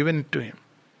would have given it to him.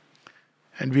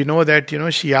 And we know that,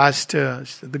 she asked,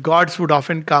 the gods would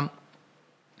often come.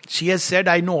 She has said,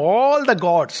 I know all the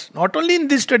gods, not only in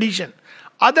this tradition,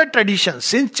 other traditions.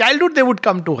 Since childhood they would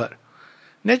come to her.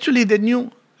 Naturally they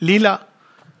knew Leela.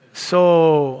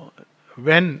 So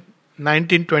when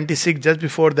 1926, just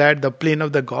before that, the plane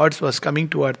of the gods was coming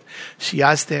to earth, she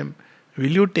asked them,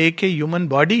 will you take a human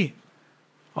body?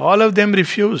 All of them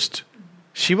refused.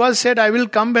 Shiva said, I will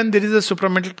come when there is a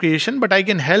supramental creation, but I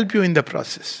can help you in the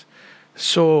process.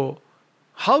 So,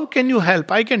 how can you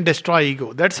help? I can destroy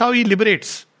ego. That's how he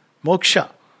liberates. Moksha.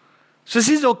 So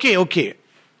she says, okay.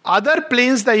 Other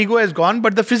planes the ego has gone,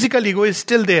 but the physical ego is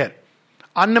still there.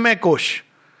 Annamaya Kosh.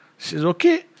 She says,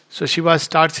 okay. So Shiva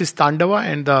starts his Tandava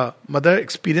and the mother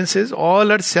experiences all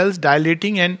her cells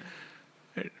dilating and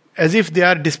as if they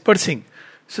are dispersing.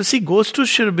 So she goes to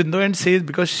Sri Aurobindo and says,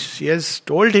 because she has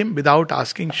told him without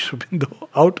asking Sri Aurobindo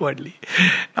outwardly.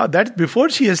 Now that's before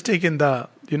she has taken the,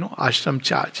 ashram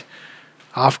charge.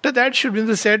 After that, Sri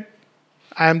Aurobindo said,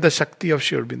 I am the Shakti of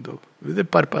Sri Aurobindo with a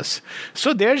purpose.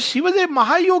 So there she was a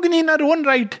Mahayogini in her own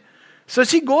right. So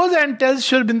she goes and tells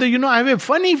Sri Aurobindo, I have a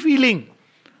funny feeling.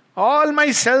 All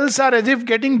my cells are as if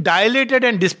getting dilated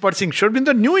and dispersing. Sri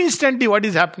Aurobindo knew instantly what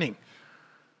is happening.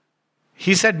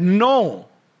 He said, no,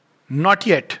 not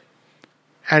yet.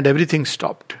 And everything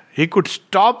stopped. He could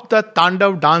stop the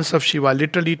Tandav dance of Shiva.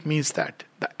 Literally it means that.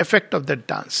 The effect of that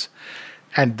dance.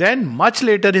 And then much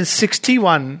later in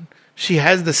 61, she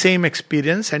has the same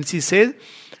experience and she says,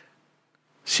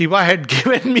 Shiva had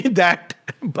given me that,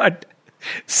 but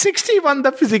 61,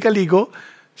 the physical ego,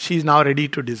 she is now ready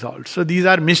to dissolve. So these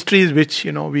are mysteries which,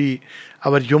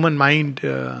 our human mind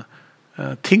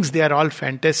thinks they are all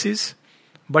fantasies.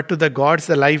 But to the gods,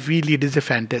 the life we lead is a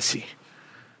fantasy.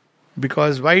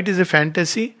 Because why it is a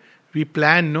fantasy? We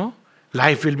plan,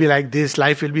 life will be like this,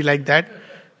 life will be like that.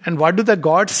 And what do the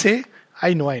gods say?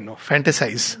 I know,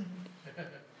 fantasize.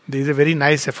 There is a very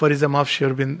nice aphorism of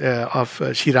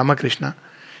Sri Ramakrishna.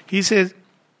 He says,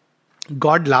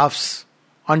 God laughs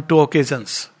on two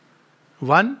occasions.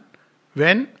 One,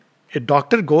 when a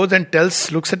doctor goes and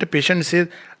looks at a patient and says,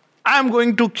 I am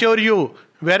going to cure you,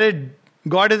 whereas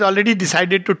God has already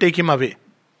decided to take him away.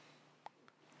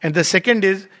 And the second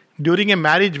is, during a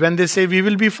marriage, when they say, we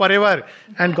will be forever,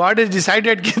 and God has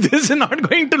decided this is not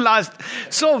going to last.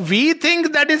 So we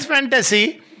think that is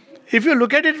fantasy. If you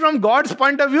look at it from God's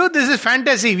point of view, this is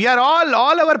fantasy. We are all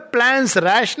our plans,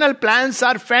 rational plans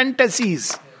are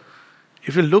fantasies.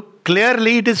 If you look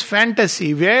clearly, it is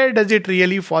fantasy. Where does it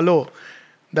really follow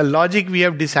the logic we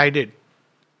have decided?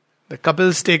 The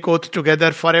couples take oath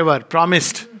together forever,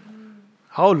 promised.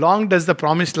 How long does the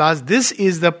promise last? This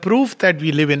is the proof that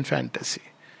we live in fantasy.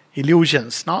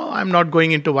 Illusions. Now, I'm not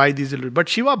going into why these illusions. But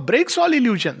Shiva breaks all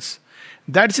illusions.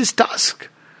 That's his task.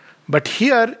 But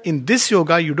here, in this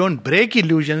yoga, you don't break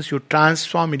illusions, you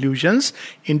transform illusions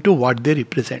into what they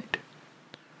represent.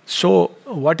 So,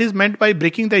 what is meant by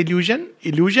breaking the illusion?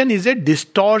 Illusion is a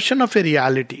distortion of a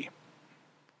reality.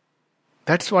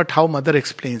 That's how Mother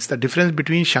explains the difference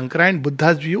between Shankara and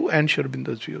Buddha's view and Sri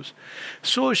Aurobindo's views.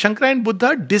 So Shankara and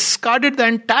Buddha discarded the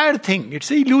entire thing. It's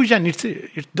an illusion.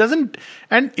 It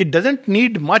doesn't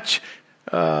need much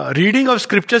reading of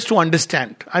scriptures to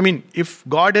understand. I mean, if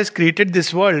God has created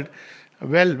this world,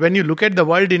 well, when you look at the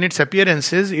world in its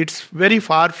appearances, it's very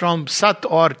far from Sat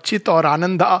or Chit or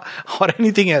Ananda or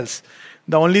anything else.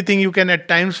 The only thing you can at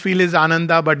times feel is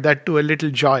Ananda, but that too a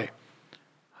little joy.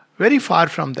 Very far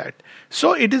from that.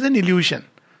 So it is an illusion.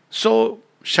 So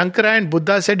Shankara and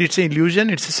Buddha said it's an illusion,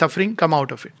 it's a suffering, come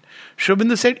out of it. Sri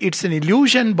Aurobindo said it's an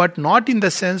illusion, but not in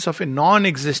the sense of a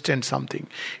non-existent something.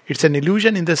 It's an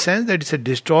illusion in the sense that it's a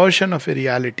distortion of a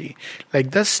reality.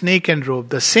 Like the snake and rope.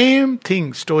 The same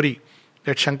story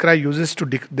that Shankara uses to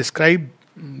describe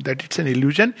that it's an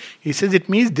illusion. He says it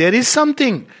means there is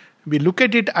something. We look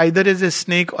at it either as a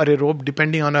snake or a rope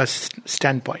depending on our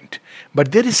standpoint.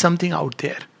 But there is something out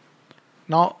there.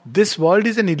 Now, this world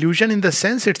is an illusion in the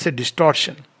sense it's a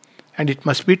distortion and it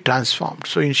must be transformed.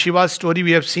 So, in Shiva's story,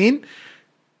 we have seen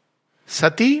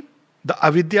Sati, the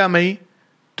Avidyamai,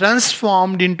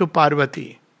 transformed into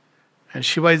Parvati. And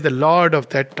Shiva is the Lord of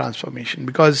that transformation.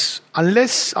 Because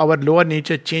unless our lower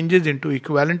nature changes into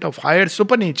equivalent of higher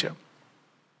supernature,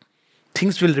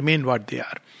 things will remain what they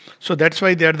are. So, that's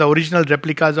why they are the original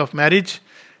replicas of marriage,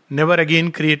 never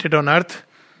again created on earth.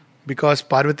 Because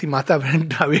Parvati Mata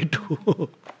went away to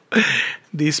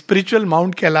the spiritual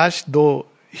Mount Kailash, though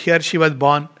here she was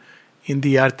born in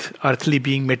the earth, earthly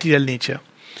being, material nature.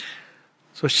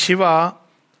 So Shiva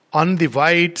On the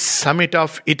white summit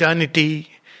of eternity,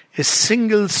 a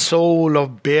single soul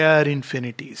of bare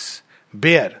infinities.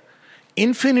 Bare.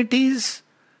 Infinities,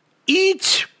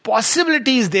 each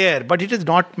possibility is there, but it is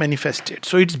not manifested.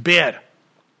 So it's bare.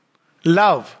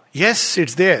 Love, yes,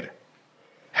 it's there.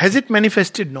 Has it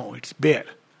manifested? No, it's bare.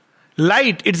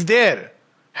 Light, it's there.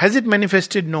 Has it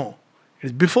manifested? No.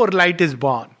 It's before light is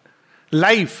born.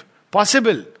 Life,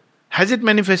 possible. Has it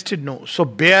manifested? No. So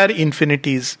bare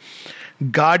infinities.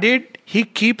 Guarded, he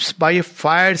keeps by a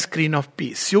fire screen of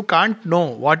peace. You can't know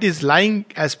what is lying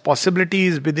as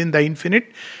possibilities within the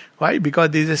infinite. Why? Because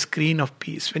there is a screen of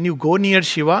peace. When you go near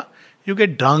Shiva, you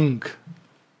get drunk.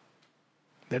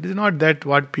 That is not that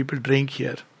what people drink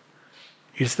here.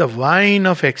 It's the wine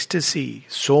of ecstasy.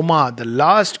 Soma, the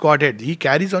last godhead, he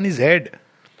carries on his head.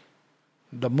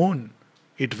 The moon.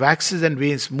 It waxes and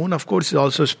wanes. Moon, of course, is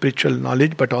also spiritual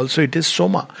knowledge, but also it is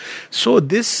Soma. So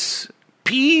this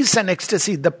peace and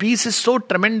ecstasy, the peace is so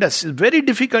tremendous. It's very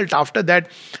difficult after that.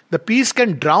 The peace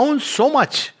can drown so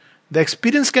much. The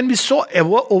experience can be so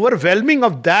overwhelming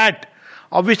of that,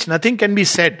 of which nothing can be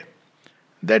said.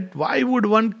 That why would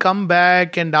one come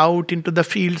back and out into the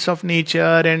fields of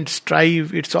nature and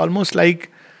strive? It's almost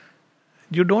like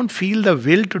you don't feel the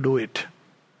will to do it.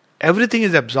 Everything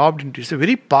is absorbed into it. It's a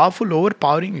very powerful,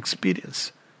 overpowering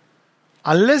experience.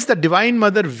 Unless the Divine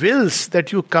Mother wills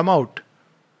that you come out,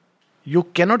 you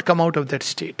cannot come out of that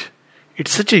state.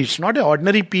 It's not an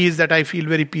ordinary peace that I feel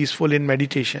very peaceful in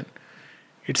meditation.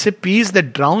 It's a peace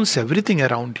that drowns everything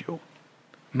around you.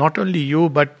 Not only you,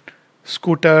 but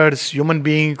scooters, human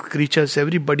beings, creatures,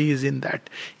 everybody is in that.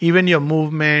 Even your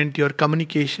movement, your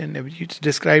communication, it's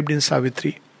described in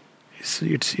Savitri.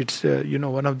 It's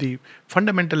one of the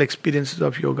fundamental experiences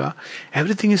of yoga.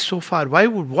 Everything is so far.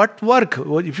 What work?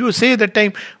 If you say that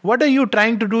time, what are you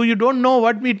trying to do? You don't know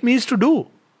what it means to do.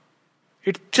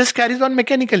 It just carries on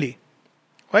mechanically.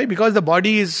 Why? Because the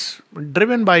body is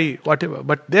driven by whatever.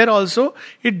 But there also,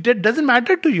 it doesn't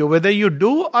matter to you whether you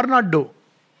do or not do.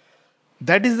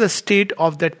 That is the state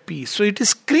of that peace. So it is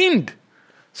screened.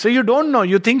 So you don't know.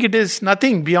 You think it is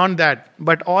nothing beyond that.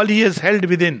 But all he has held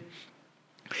within.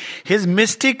 His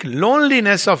mystic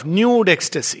loneliness of nude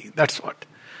ecstasy. That's what.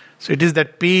 So it is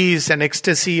that peace and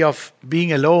ecstasy of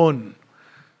being alone.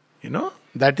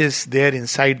 That is there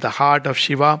inside the heart of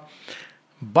Shiva.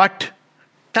 But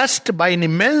touched by an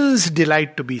immense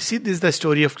delight to be. See, this is the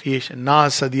story of creation. Na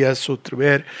Sadhya Sutra,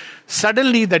 where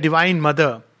suddenly the Divine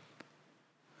Mother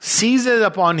seizes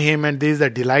upon him and there is a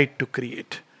delight to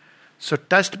create. So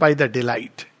touched by the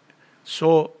delight.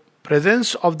 So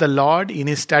presence of the Lord in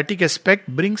his static aspect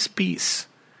brings peace.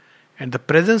 And the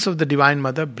presence of the Divine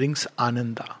Mother brings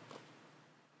Ananda.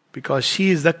 Because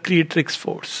she is the creatrix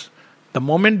force. The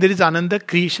moment there is Ananda,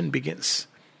 creation begins.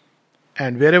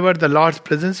 And wherever the Lord's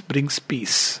presence brings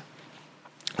peace.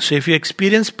 So if you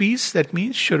experience peace, that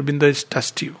means Sri Aurobindo has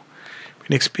touched you. When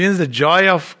you experience the joy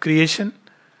of creation,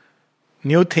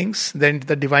 new things, then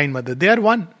the Divine Mother. They are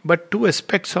one, but two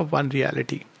aspects of one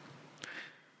reality.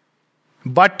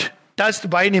 But touched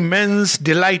by an immense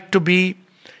delight to be,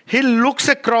 he looks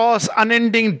across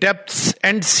unending depths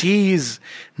and sees,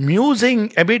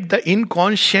 musing amid the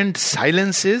inconscient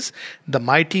silences, the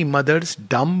mighty mother's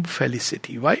dumb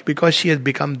felicity. Why? Because she has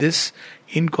become this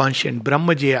inconscient,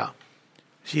 Brahmajaya.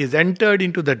 She has entered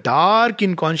into the dark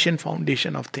inconscient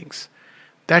foundation of things.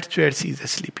 That's where she is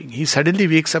sleeping. He suddenly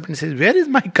wakes up and says, where is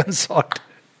my consort?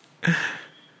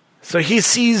 So he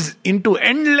sees into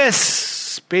endless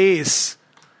space,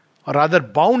 or rather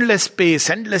boundless space,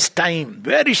 endless time.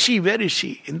 Where is she? Where is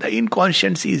she? In the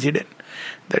inconscient she is hidden.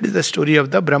 That is the story of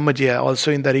the Brahmajaya,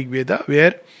 also in the Rig Veda,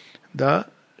 where the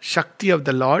Shakti of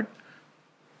the Lord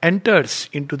enters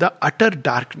into the utter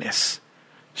darkness.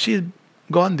 She is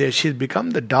gone there. She has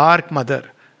become the dark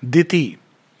mother, Diti.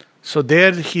 So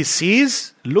there he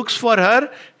sees, looks for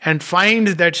her and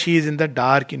finds that she is in the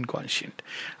dark inconscient.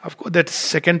 Of course, that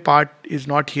second part is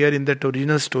not here in that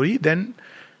original story. Then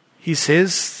he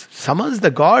says, summons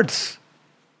the gods.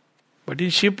 But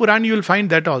in Shiv Puran you will find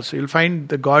that also. You will find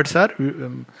the gods are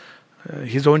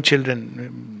his own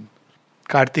children,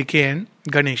 Kartikeya and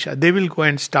Ganesha. They will go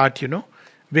and start,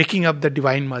 waking up the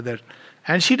Divine Mother.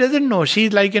 And she doesn't know. She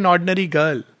is like an ordinary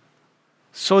girl.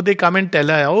 So they come and tell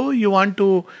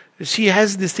her, she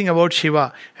has this thing about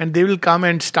Shiva. And they will come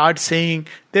and start saying,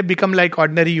 they become like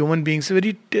ordinary human beings. A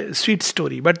very sweet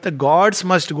story. But the gods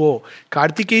must go.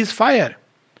 Kartikeya is fire.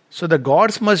 So the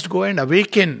gods must go and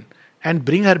awaken and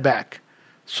bring her back.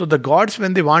 So the gods,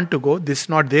 when they want to go, this is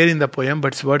not there in the poem,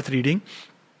 but it's worth reading.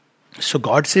 So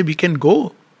God say, we can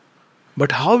go.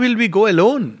 But how will we go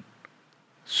alone?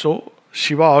 So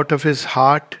Shiva out of his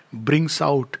heart brings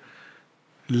out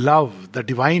love, the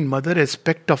Divine Mother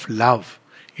aspect of love,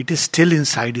 it is still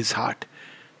inside his heart.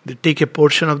 They take a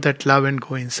portion of that love and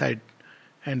go inside.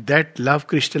 And that love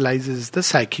crystallizes the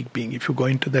psychic being, if you go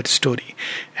into that story.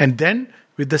 And then,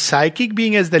 with the psychic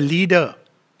being as the leader,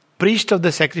 priest of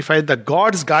the sacrifice, the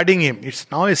gods guarding him. It's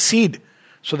now a seed.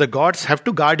 So the gods have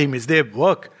to guard him, it's their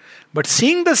work. But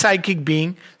seeing the psychic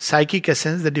being, psychic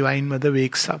essence, the Divine Mother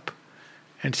wakes up.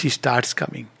 And she starts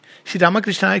coming. Sri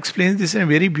Ramakrishna explains this in a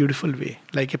very beautiful way,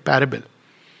 like a parable.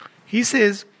 He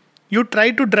says, you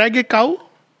try to drag a cow,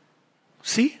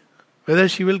 see whether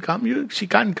she will come. She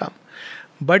can't come.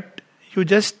 But you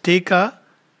just take a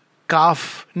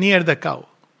calf near the cow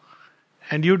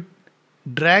and you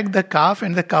drag the calf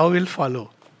and the cow will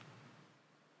follow.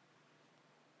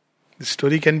 The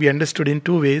story can be understood in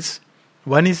two ways.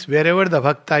 One is wherever the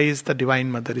bhakta is, the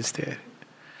Divine Mother is there.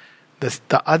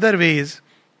 The other way is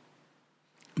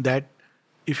that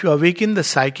if you awaken the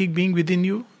psychic being within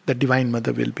you, the Divine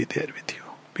Mother will be there with you.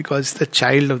 Because the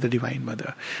child of the Divine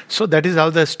Mother. So that is how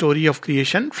the story of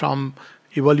creation, from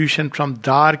evolution from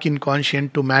dark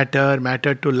inconscient to matter,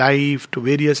 matter to life, to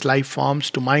various life forms,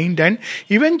 to mind, and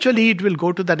eventually it will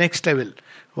go to the next level.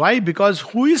 Why? Because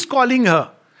who is calling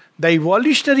her? The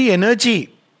evolutionary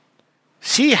energy.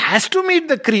 She has to meet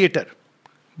the Creator.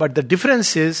 But the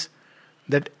difference is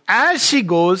that as she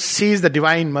goes, she is the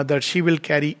Divine Mother. She will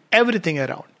carry everything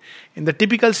around. In the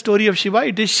typical story of Shiva,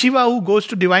 it is Shiva who goes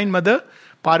to Divine Mother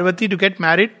Parvati to get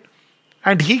married.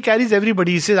 And he carries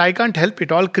everybody. He says, I can't help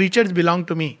it. All creatures belong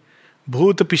to me.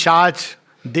 Bhoot, Pishach,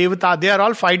 Devata, they are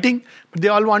all fighting. But they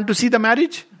all want to see the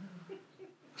marriage.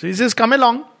 So he says, come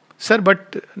along. Sir,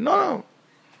 but no,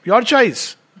 your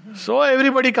choice. So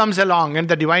everybody comes along and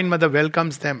the Divine Mother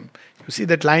welcomes them. You see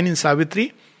that line in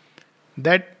Savitri?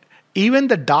 That even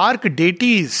the dark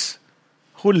deities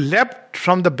who leapt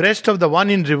from the breast of the one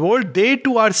in revolt, they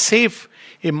too are safe.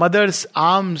 A mother's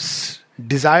arms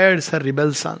desires her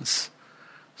rebel sons.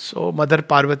 So Mother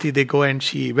Parvati, they go and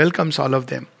she welcomes all of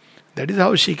them. That is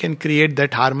how she can create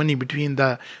that harmony between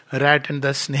the rat and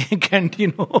the snake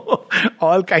and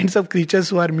all kinds of creatures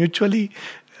who are mutually,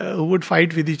 who would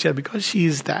fight with each other, because she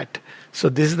is that. So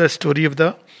this is the story of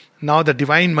now the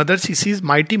Divine Mother. She sees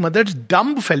Mighty Mother's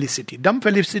dumb felicity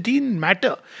in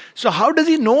matter. So how does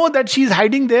he know that she is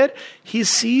hiding there? He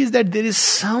sees that there is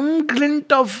some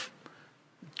glint of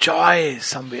joy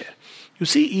somewhere. You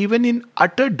see, even in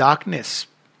utter darkness,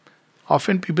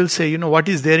 often people say, what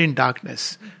is there in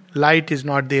darkness? Light is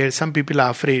not there. Some people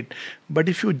are afraid. But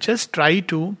if you just try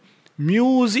to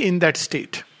muse in that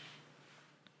state,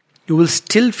 you will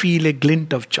still feel a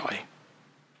glint of joy.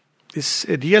 This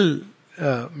is a real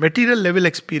material level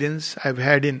experience I've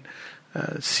had in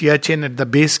Siachen at the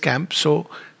base camp. So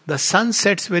the sun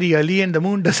sets very early and the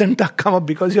moon doesn't come up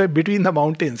because you are between the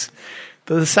mountains.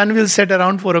 So the sun will set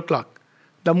around 4 o'clock.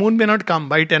 The moon may not come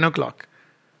by 10 o'clock.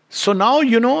 So now,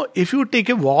 if you take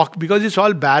a walk, because it's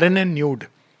all barren and nude,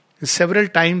 several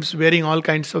times wearing all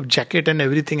kinds of jacket and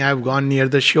everything, I have gone near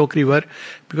the Shyok River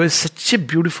because it's such a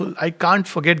beautiful, I can't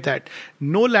forget that.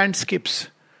 No landscapes.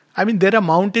 I mean, there are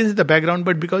mountains in the background,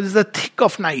 but because it's the thick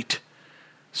of night.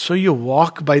 So you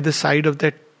walk by the side of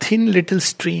that thin little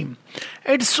stream.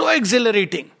 It's so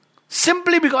exhilarating.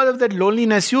 Simply because of that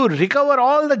loneliness, you recover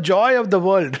all the joy of the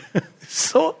world.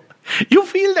 So you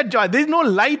feel that joy. There is no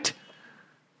light,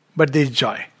 but there is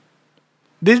joy.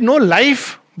 There is no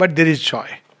life, but there is joy.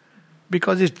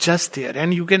 Because it's just there.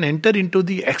 And you can enter into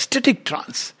the ecstatic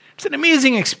trance. It's an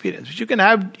amazing experience, which you can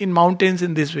have in mountains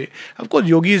in this way. Of course,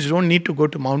 yogis don't need to go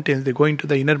to mountains. They go into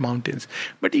the inner mountains.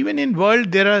 But even in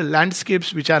world, there are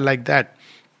landscapes which are like that.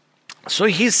 So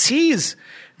he sees,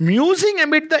 musing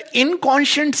amid the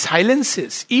inconscient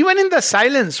silences. Even in the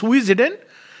silence, who is hidden?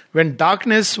 When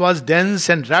darkness was dense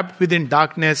and wrapped within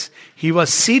darkness, he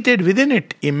was seated within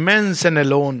it, immense and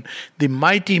alone, the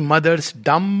mighty mother's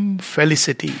dumb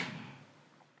felicity.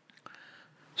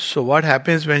 So what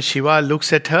happens when Shiva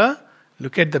looks at her?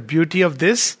 Look at the beauty of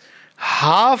this.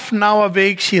 Half now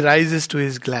awake, she rises to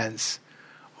his glance.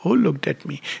 Who looked at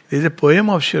me? There is a poem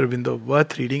of Sri Aurobindo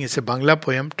worth reading. It's a Bangla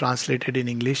poem translated in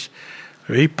English.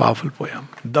 Very powerful poem.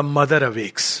 The mother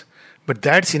awakes. But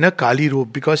that's in a Kali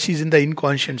robe because she's in the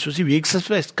inconscient. So she wakes up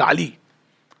as Kali.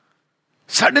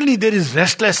 Suddenly there is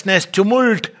restlessness,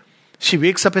 tumult. She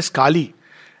wakes up as Kali.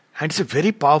 And it's a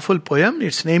very powerful poem.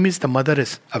 Its name is The Mother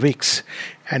Awakes.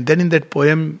 And then in that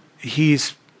poem, he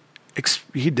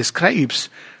describes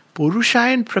Purusha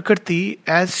and Prakriti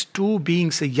as two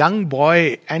beings, a young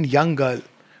boy and young girl,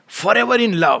 forever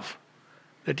in love.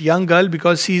 That young girl,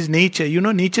 because she is nature.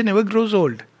 Nature never grows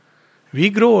old. We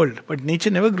grow old, but nature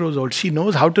never grows old. She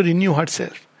knows how to renew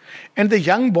herself. And the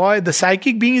young boy, the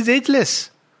psychic being, is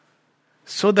ageless.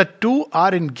 So the two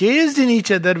are engaged in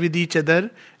each other, with each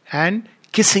other, and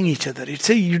kissing each other. It's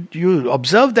you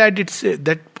observe that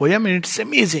that poem, and it's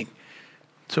amazing.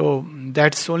 So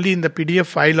that's only in the PDF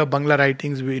file of Bangla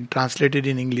writings we translated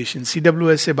in English. In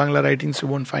CWSA Bangla writings you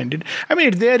won't find it. I mean,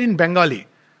 it's there in Bengali.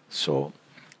 So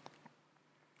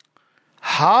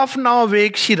half now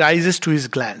awake, she rises to his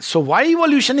glance. So why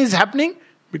evolution is happening?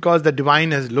 Because the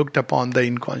divine has looked upon the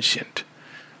inconscient.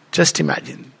 Just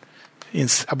imagine.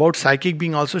 About psychic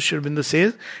being also, Sri Aurobindo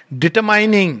says,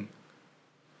 determining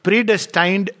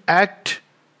predestined act,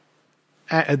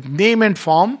 name and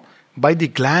form by the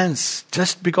glance,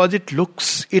 just because it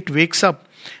looks, it wakes up.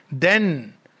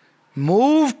 Then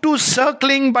move to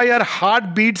circling by her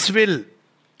heartbeat's will.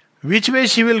 Which way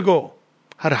she will go?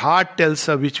 Her heart tells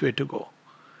her which way to go.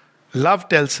 Love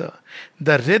tells her.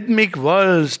 The rhythmic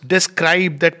worlds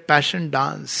describe that passion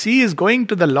dance. She is going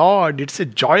to the Lord. It's a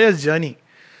joyous journey.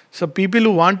 So people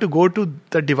who want to go to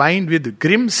the divine with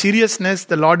grim seriousness,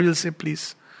 the Lord will say,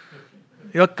 please,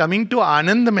 you are coming to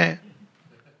Anand mein.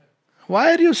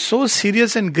 Why are you so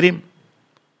serious and grim?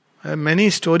 Many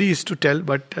stories to tell,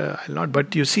 but I'll not.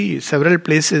 But you see, several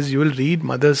places you will read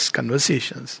mother's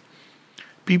conversations.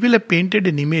 People have painted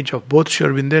an image of both Sri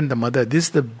Aurobindo and the mother. This is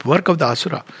the work of the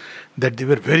Asura, that they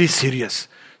were very serious.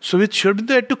 So with Sri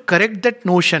Aurobindo had to correct that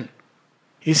notion.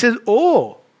 He says,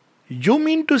 oh, you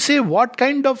mean to say what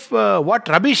kind of, what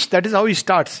rubbish? That is how he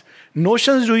starts.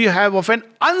 Notions do you have of an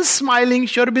unsmiling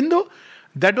Sri Aurobindo?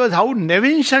 That was how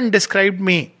Nevinson described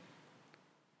me.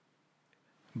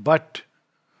 But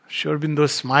Sri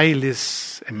Aurobindo's smile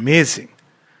is amazing.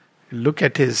 Look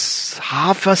at his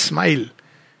half a smile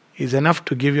is enough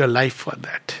to give your life for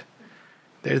that.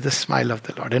 There is the smile of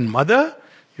the Lord. And mother,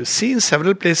 you see in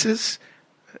several places,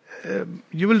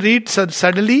 you will read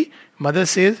suddenly, mother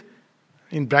says,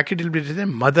 in bracket it will be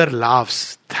written, mother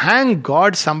laughs. Thank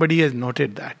God somebody has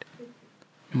noted that.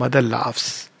 Mother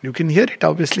laughs. You can hear it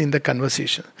obviously in the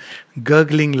conversation.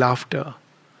 Gurgling laughter.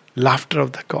 Laughter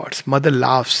of the gods. Mother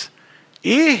laughs.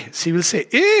 She will say,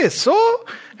 so?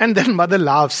 And then mother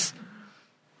laughs.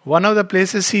 One of the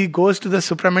places she goes to the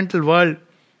supramental world,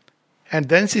 and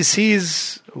then she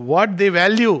sees what they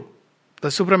value, the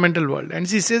supramental world. And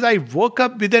she says, I woke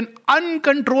up with an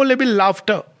uncontrollable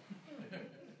laughter.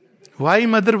 Why,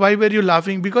 mother? Why were you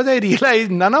laughing? Because I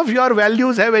realized none of your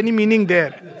values have any meaning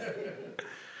there.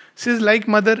 She says, like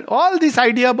mother, all this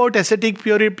idea about ascetic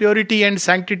purity and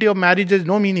sanctity of marriage has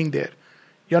no meaning there.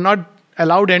 You're not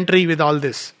allowed entry with all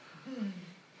this.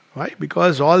 Why?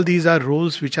 Because all these are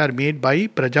rules which are made by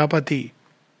Prajapati,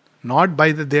 not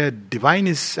by their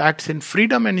divine acts in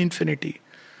freedom and infinity.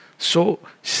 So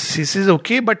she says,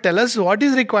 okay, but tell us what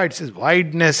is required. She says,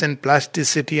 wideness and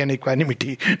plasticity and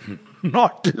equanimity.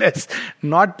 Not less,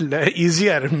 not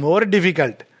easier, more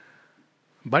difficult.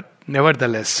 But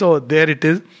nevertheless, so there it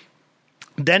is.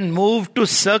 Then move to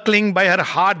circling by her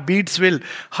heartbeat's will.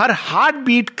 Her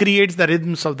heartbeat creates the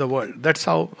rhythms of the world. That's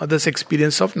how mother's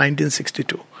experience of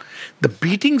 1962. The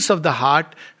beatings of the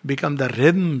heart become the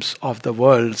rhythms of the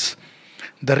worlds.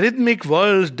 The rhythmic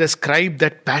worlds describe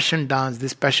that passion dance.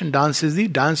 This passion dance is the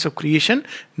dance of creation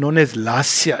known as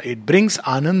Lasya. It brings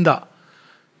Ananda.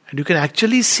 And you can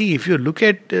actually see, if you look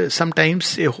at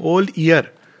sometimes a whole year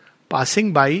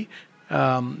passing by,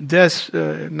 there's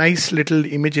nice little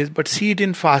images, but see it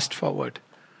in fast forward.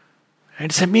 And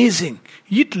it's amazing.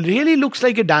 It really looks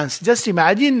like a dance. Just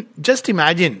imagine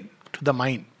to the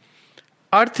mind.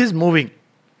 Earth is moving.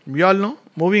 We all know,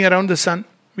 moving around the sun.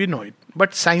 We know it.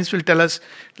 But science will tell us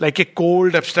like a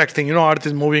cold abstract thing. Earth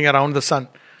is moving around the sun.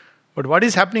 But what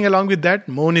is happening along with that?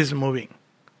 Moon is moving.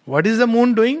 What is the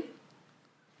moon doing?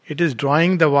 It is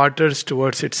drawing the waters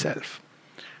towards itself.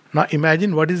 Now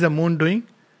imagine what is the moon doing?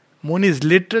 Moon is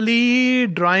literally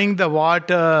drawing the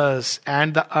waters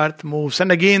and the earth moves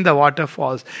and again the water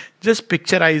falls. Just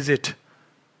picturize it.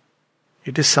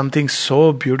 It is something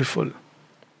so beautiful.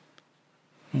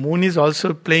 Moon is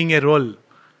also playing a role.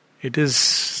 It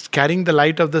is carrying the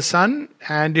light of the sun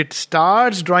and it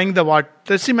starts drawing the water.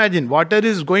 Let's imagine, water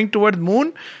is going towards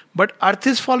moon, but earth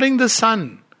is following the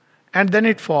sun. And then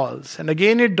it falls. And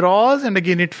again it draws and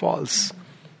again it falls.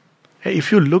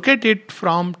 If you look at it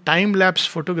from time-lapse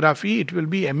photography, it will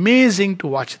be amazing to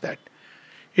watch that.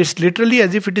 It's literally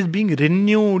as if it is being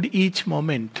renewed each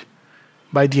moment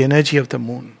by the energy of the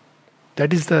moon.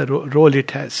 That is the role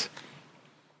it has.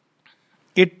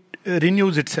 It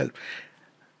renews itself.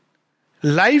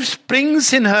 Life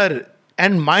springs in her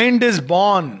and mind is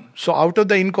born. So out of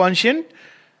the inconscient,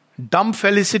 dumb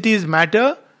felicity is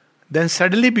matter. Then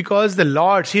suddenly because the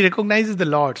Lord, she recognizes the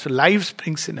Lord. So life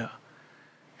springs in her.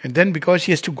 And then because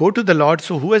she has to go to the Lord,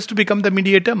 so who has to become the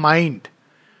mediator? Mind.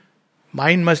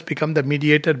 Mind must become the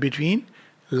mediator between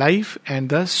life and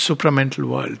the supramental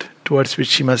world towards which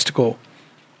she must go.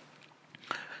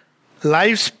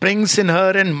 Life springs in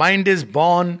her and mind is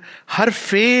born. Her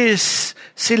face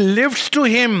she lifts to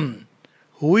him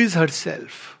who is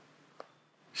herself.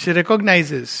 She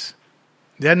recognizes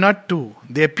they are not two,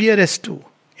 they appear as two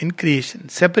in creation,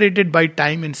 separated by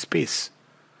time and space.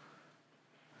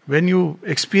 When you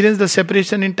experience the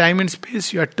separation in time and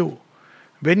space, you are two.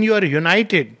 When you are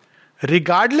united,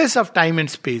 regardless of time and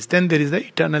space, then there is the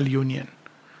eternal union.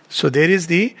 So there is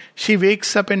she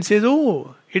wakes up and says,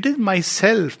 oh, it is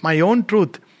myself, my own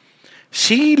truth.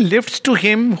 She lifts to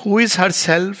him who is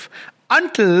herself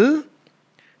until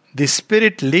the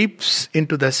spirit leaps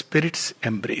into the spirit's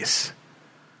embrace.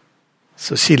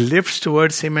 So she lifts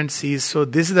towards him and sees. So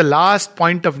this is the last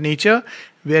point of nature,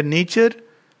 where nature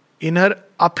in her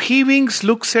upheavings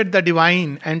looks at the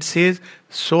divine and says,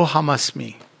 Soham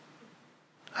asmi.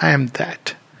 I am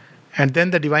that. And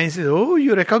then the divine says, oh,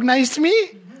 you recognized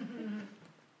me?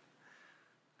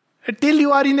 Till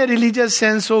you are in a religious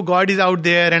sense, oh, God is out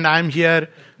there and I am here,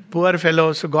 poor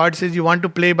fellow. So God says, you want to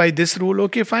play by this rule?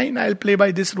 Okay, fine, I'll play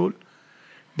by this rule.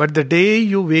 But the day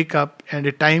you wake up and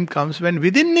a time comes when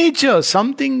within nature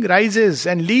something rises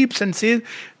and leaps and says,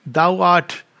 thou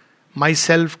art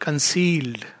myself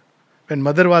concealed. When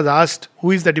mother was asked,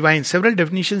 who is the divine? Several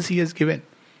definitions he has given.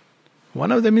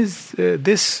 One of them is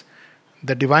this.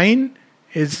 The divine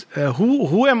is,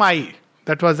 who am I?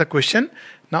 That was the question.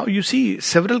 Now you see,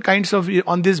 several kinds of,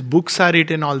 on these books are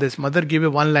written, all this. Mother gave a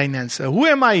one-line answer. Who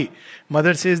am I?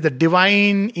 Mother says, the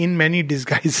divine in many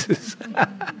disguises.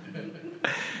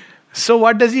 So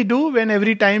what does he do when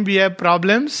every time we have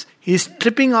problems? He is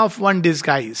stripping off one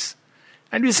disguise.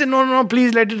 And we say, no,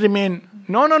 please let it remain.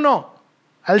 No.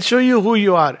 I'll show you who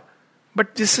you are.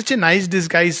 But it's such a nice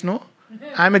disguise, no?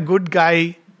 I'm a good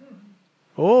guy.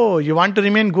 Oh, you want to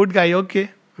remain good guy?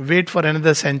 Okay. Wait for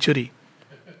another century.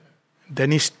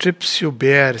 Then he strips you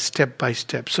bare step by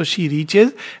step. So she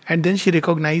reaches and then she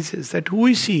recognizes that who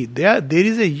is she? There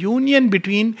is a union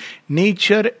between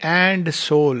nature and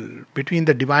soul, between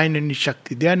the divine and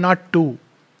Shakti. They are not two.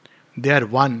 They are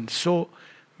one. So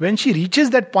when she reaches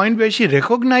that point where she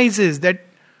recognizes that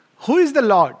who is the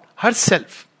Lord?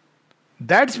 Herself.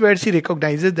 That's where she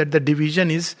recognizes that the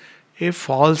division is a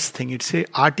false thing. It's a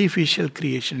artificial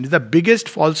creation. It's the biggest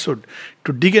falsehood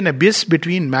to dig an abyss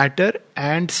between matter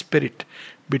and spirit,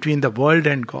 between the world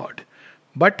and God.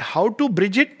 But how to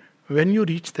bridge it? When you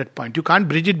reach that point. You can't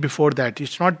bridge it before that.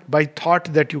 It's not by thought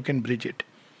that you can bridge it.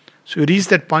 So you reach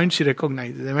that point, she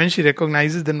recognizes. And when she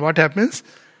recognizes, then what happens?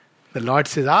 The Lord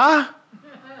says,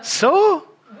 so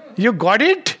you got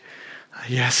it?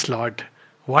 Yes, Lord.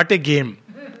 What a game.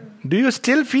 Do you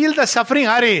still feel the suffering?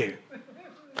 Are?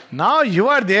 Now you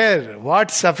are there.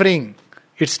 What suffering?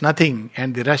 It's nothing.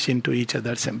 And they rush into each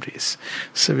other's embrace.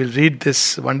 So we'll read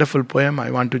this wonderful poem.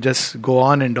 I want to just go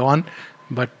on and on.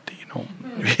 But,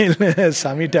 we'll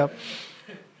sum it up.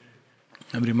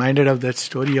 I'm reminded of that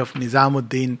story of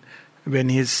Nizamuddin. When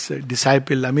his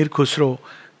disciple Amir Khusro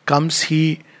comes,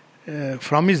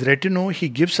 from his retinue, he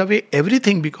gives away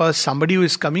everything because somebody who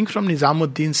is coming from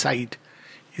Nizamuddin's side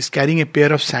is carrying a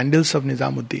pair of sandals of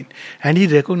Nizamuddin. And he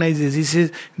recognizes, he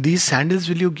says, these sandals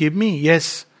will you give me?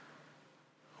 Yes.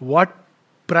 What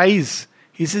price?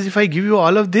 He says, if I give you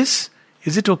all of this,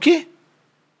 is it okay?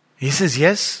 He says,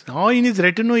 yes. Now in his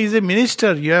retinue, he is a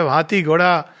minister. You have Hathi,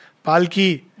 Goda,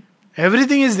 Palki,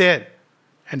 everything is there.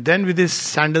 And then with his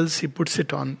sandals, he puts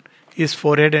it on his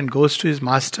forehead and goes to his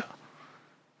master.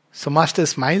 So master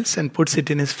smiles and puts it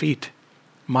in his feet.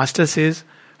 Master says,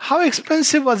 how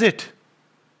expensive was it?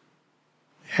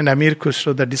 And Amir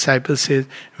Khusro, the disciple, says,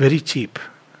 very cheap,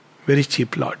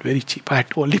 Lord, very cheap. I had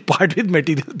to only part with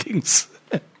material things.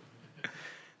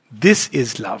 This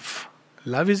is love.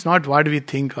 Love is not what we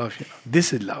think of.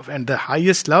 This is love. And the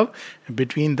highest love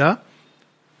between the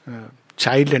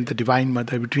child and the Divine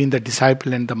Mother, between the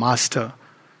disciple and the master,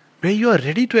 where you are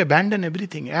ready to abandon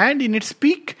everything. And in its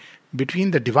peak,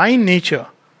 between the divine nature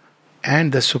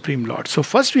and the Supreme Lord. So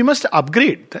first we must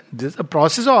upgrade. A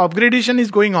process of upgradation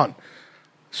is going on.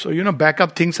 So,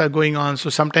 backup things are going on. So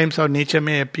sometimes our nature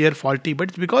may appear faulty, but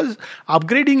it's because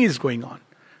upgrading is going on.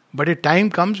 But a time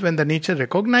comes when the nature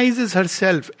recognizes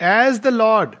herself as the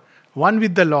Lord, one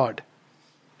with the Lord.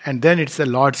 And then it's the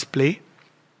Lord's play.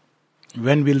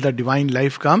 When will the divine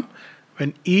life come?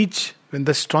 When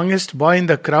the strongest boy in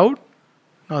the crowd,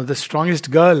 the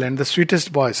strongest girl and the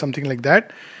sweetest boy, something like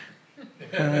that.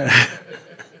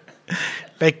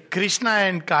 Like Krishna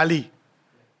and Kali.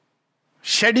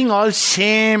 Shedding all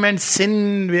shame and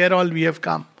sin where all we have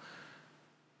come.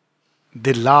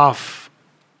 They laugh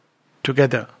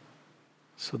together.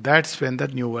 So that's when the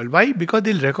new world. Why? Because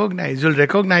you'll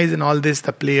recognize in all this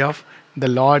the play of the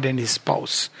Lord and his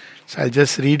spouse. So I'll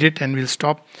just read it and we'll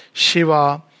stop.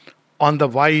 Shiva on the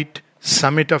white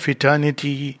summit of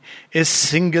eternity, a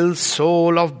single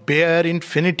soul of bare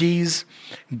infinities,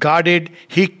 guarded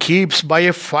he keeps by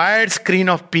a fire screen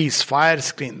of peace. Fire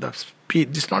screen,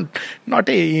 it's not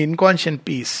a inconscient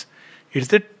peace.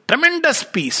 It's a tremendous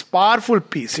peace, powerful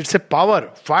peace. It's a power,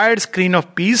 fire screen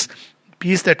of peace,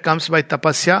 peace that comes by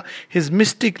tapasya, his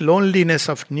mystic loneliness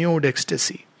of nude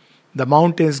ecstasy. The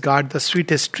mountains guard the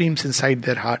sweetest streams inside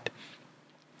their heart,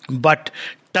 but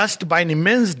touched by an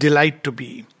immense delight to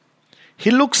be. He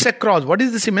looks across. What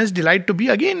is this immense delight to be?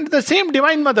 Again, the same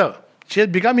Divine Mother. She has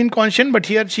become inconscient, but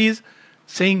here she is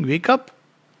saying, wake up.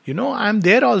 I am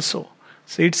there also.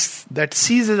 So it's that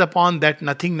seizes upon that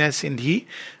nothingness and he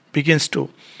begins to.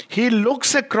 He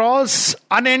looks across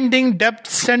unending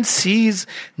depths and sees,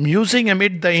 musing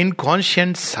amid the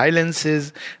inconscient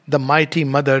silences, the mighty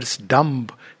mother's dumb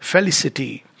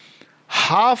felicity.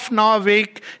 Half now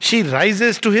awake, she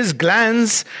rises to his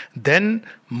glance, then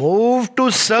moved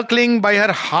to circling by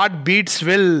her heartbeat's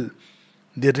will.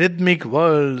 The rhythmic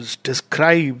worlds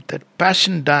describe that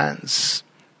passion dance.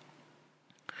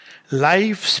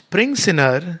 Life springs in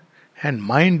her, and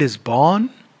mind is born.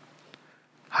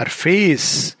 Her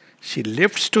face she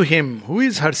lifts to him who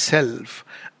is herself,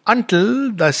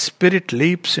 until the spirit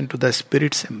leaps into the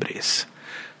spirit's embrace.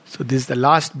 So this is the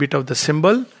last bit of the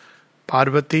symbol.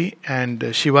 Parvati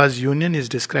and Shiva's union is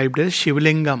described as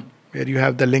Shivlingam, where you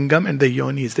have the lingam and the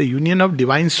yoni, is the union of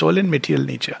divine soul and material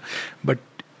nature. But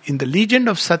in the legend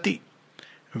of Sati,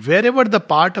 wherever the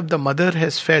part of the mother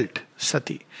has felt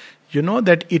Sati, you know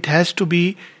that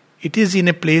it is in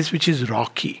a place which is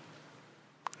rocky.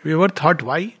 Have you ever thought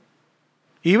why?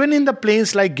 Even in the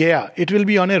plains like Gaya, it will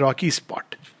be on a rocky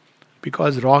spot.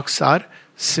 Because rocks are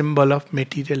symbol of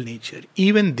material nature.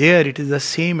 Even there it is the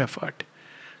same effort.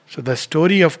 So the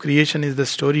story of creation is the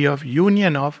story of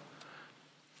union of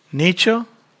nature,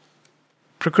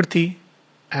 Prakriti,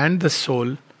 and the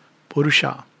soul,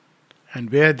 Purusha.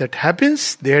 And where that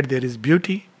happens, there is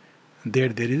beauty,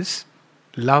 there is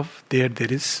love, there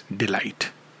is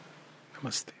delight.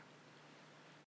 Namaste.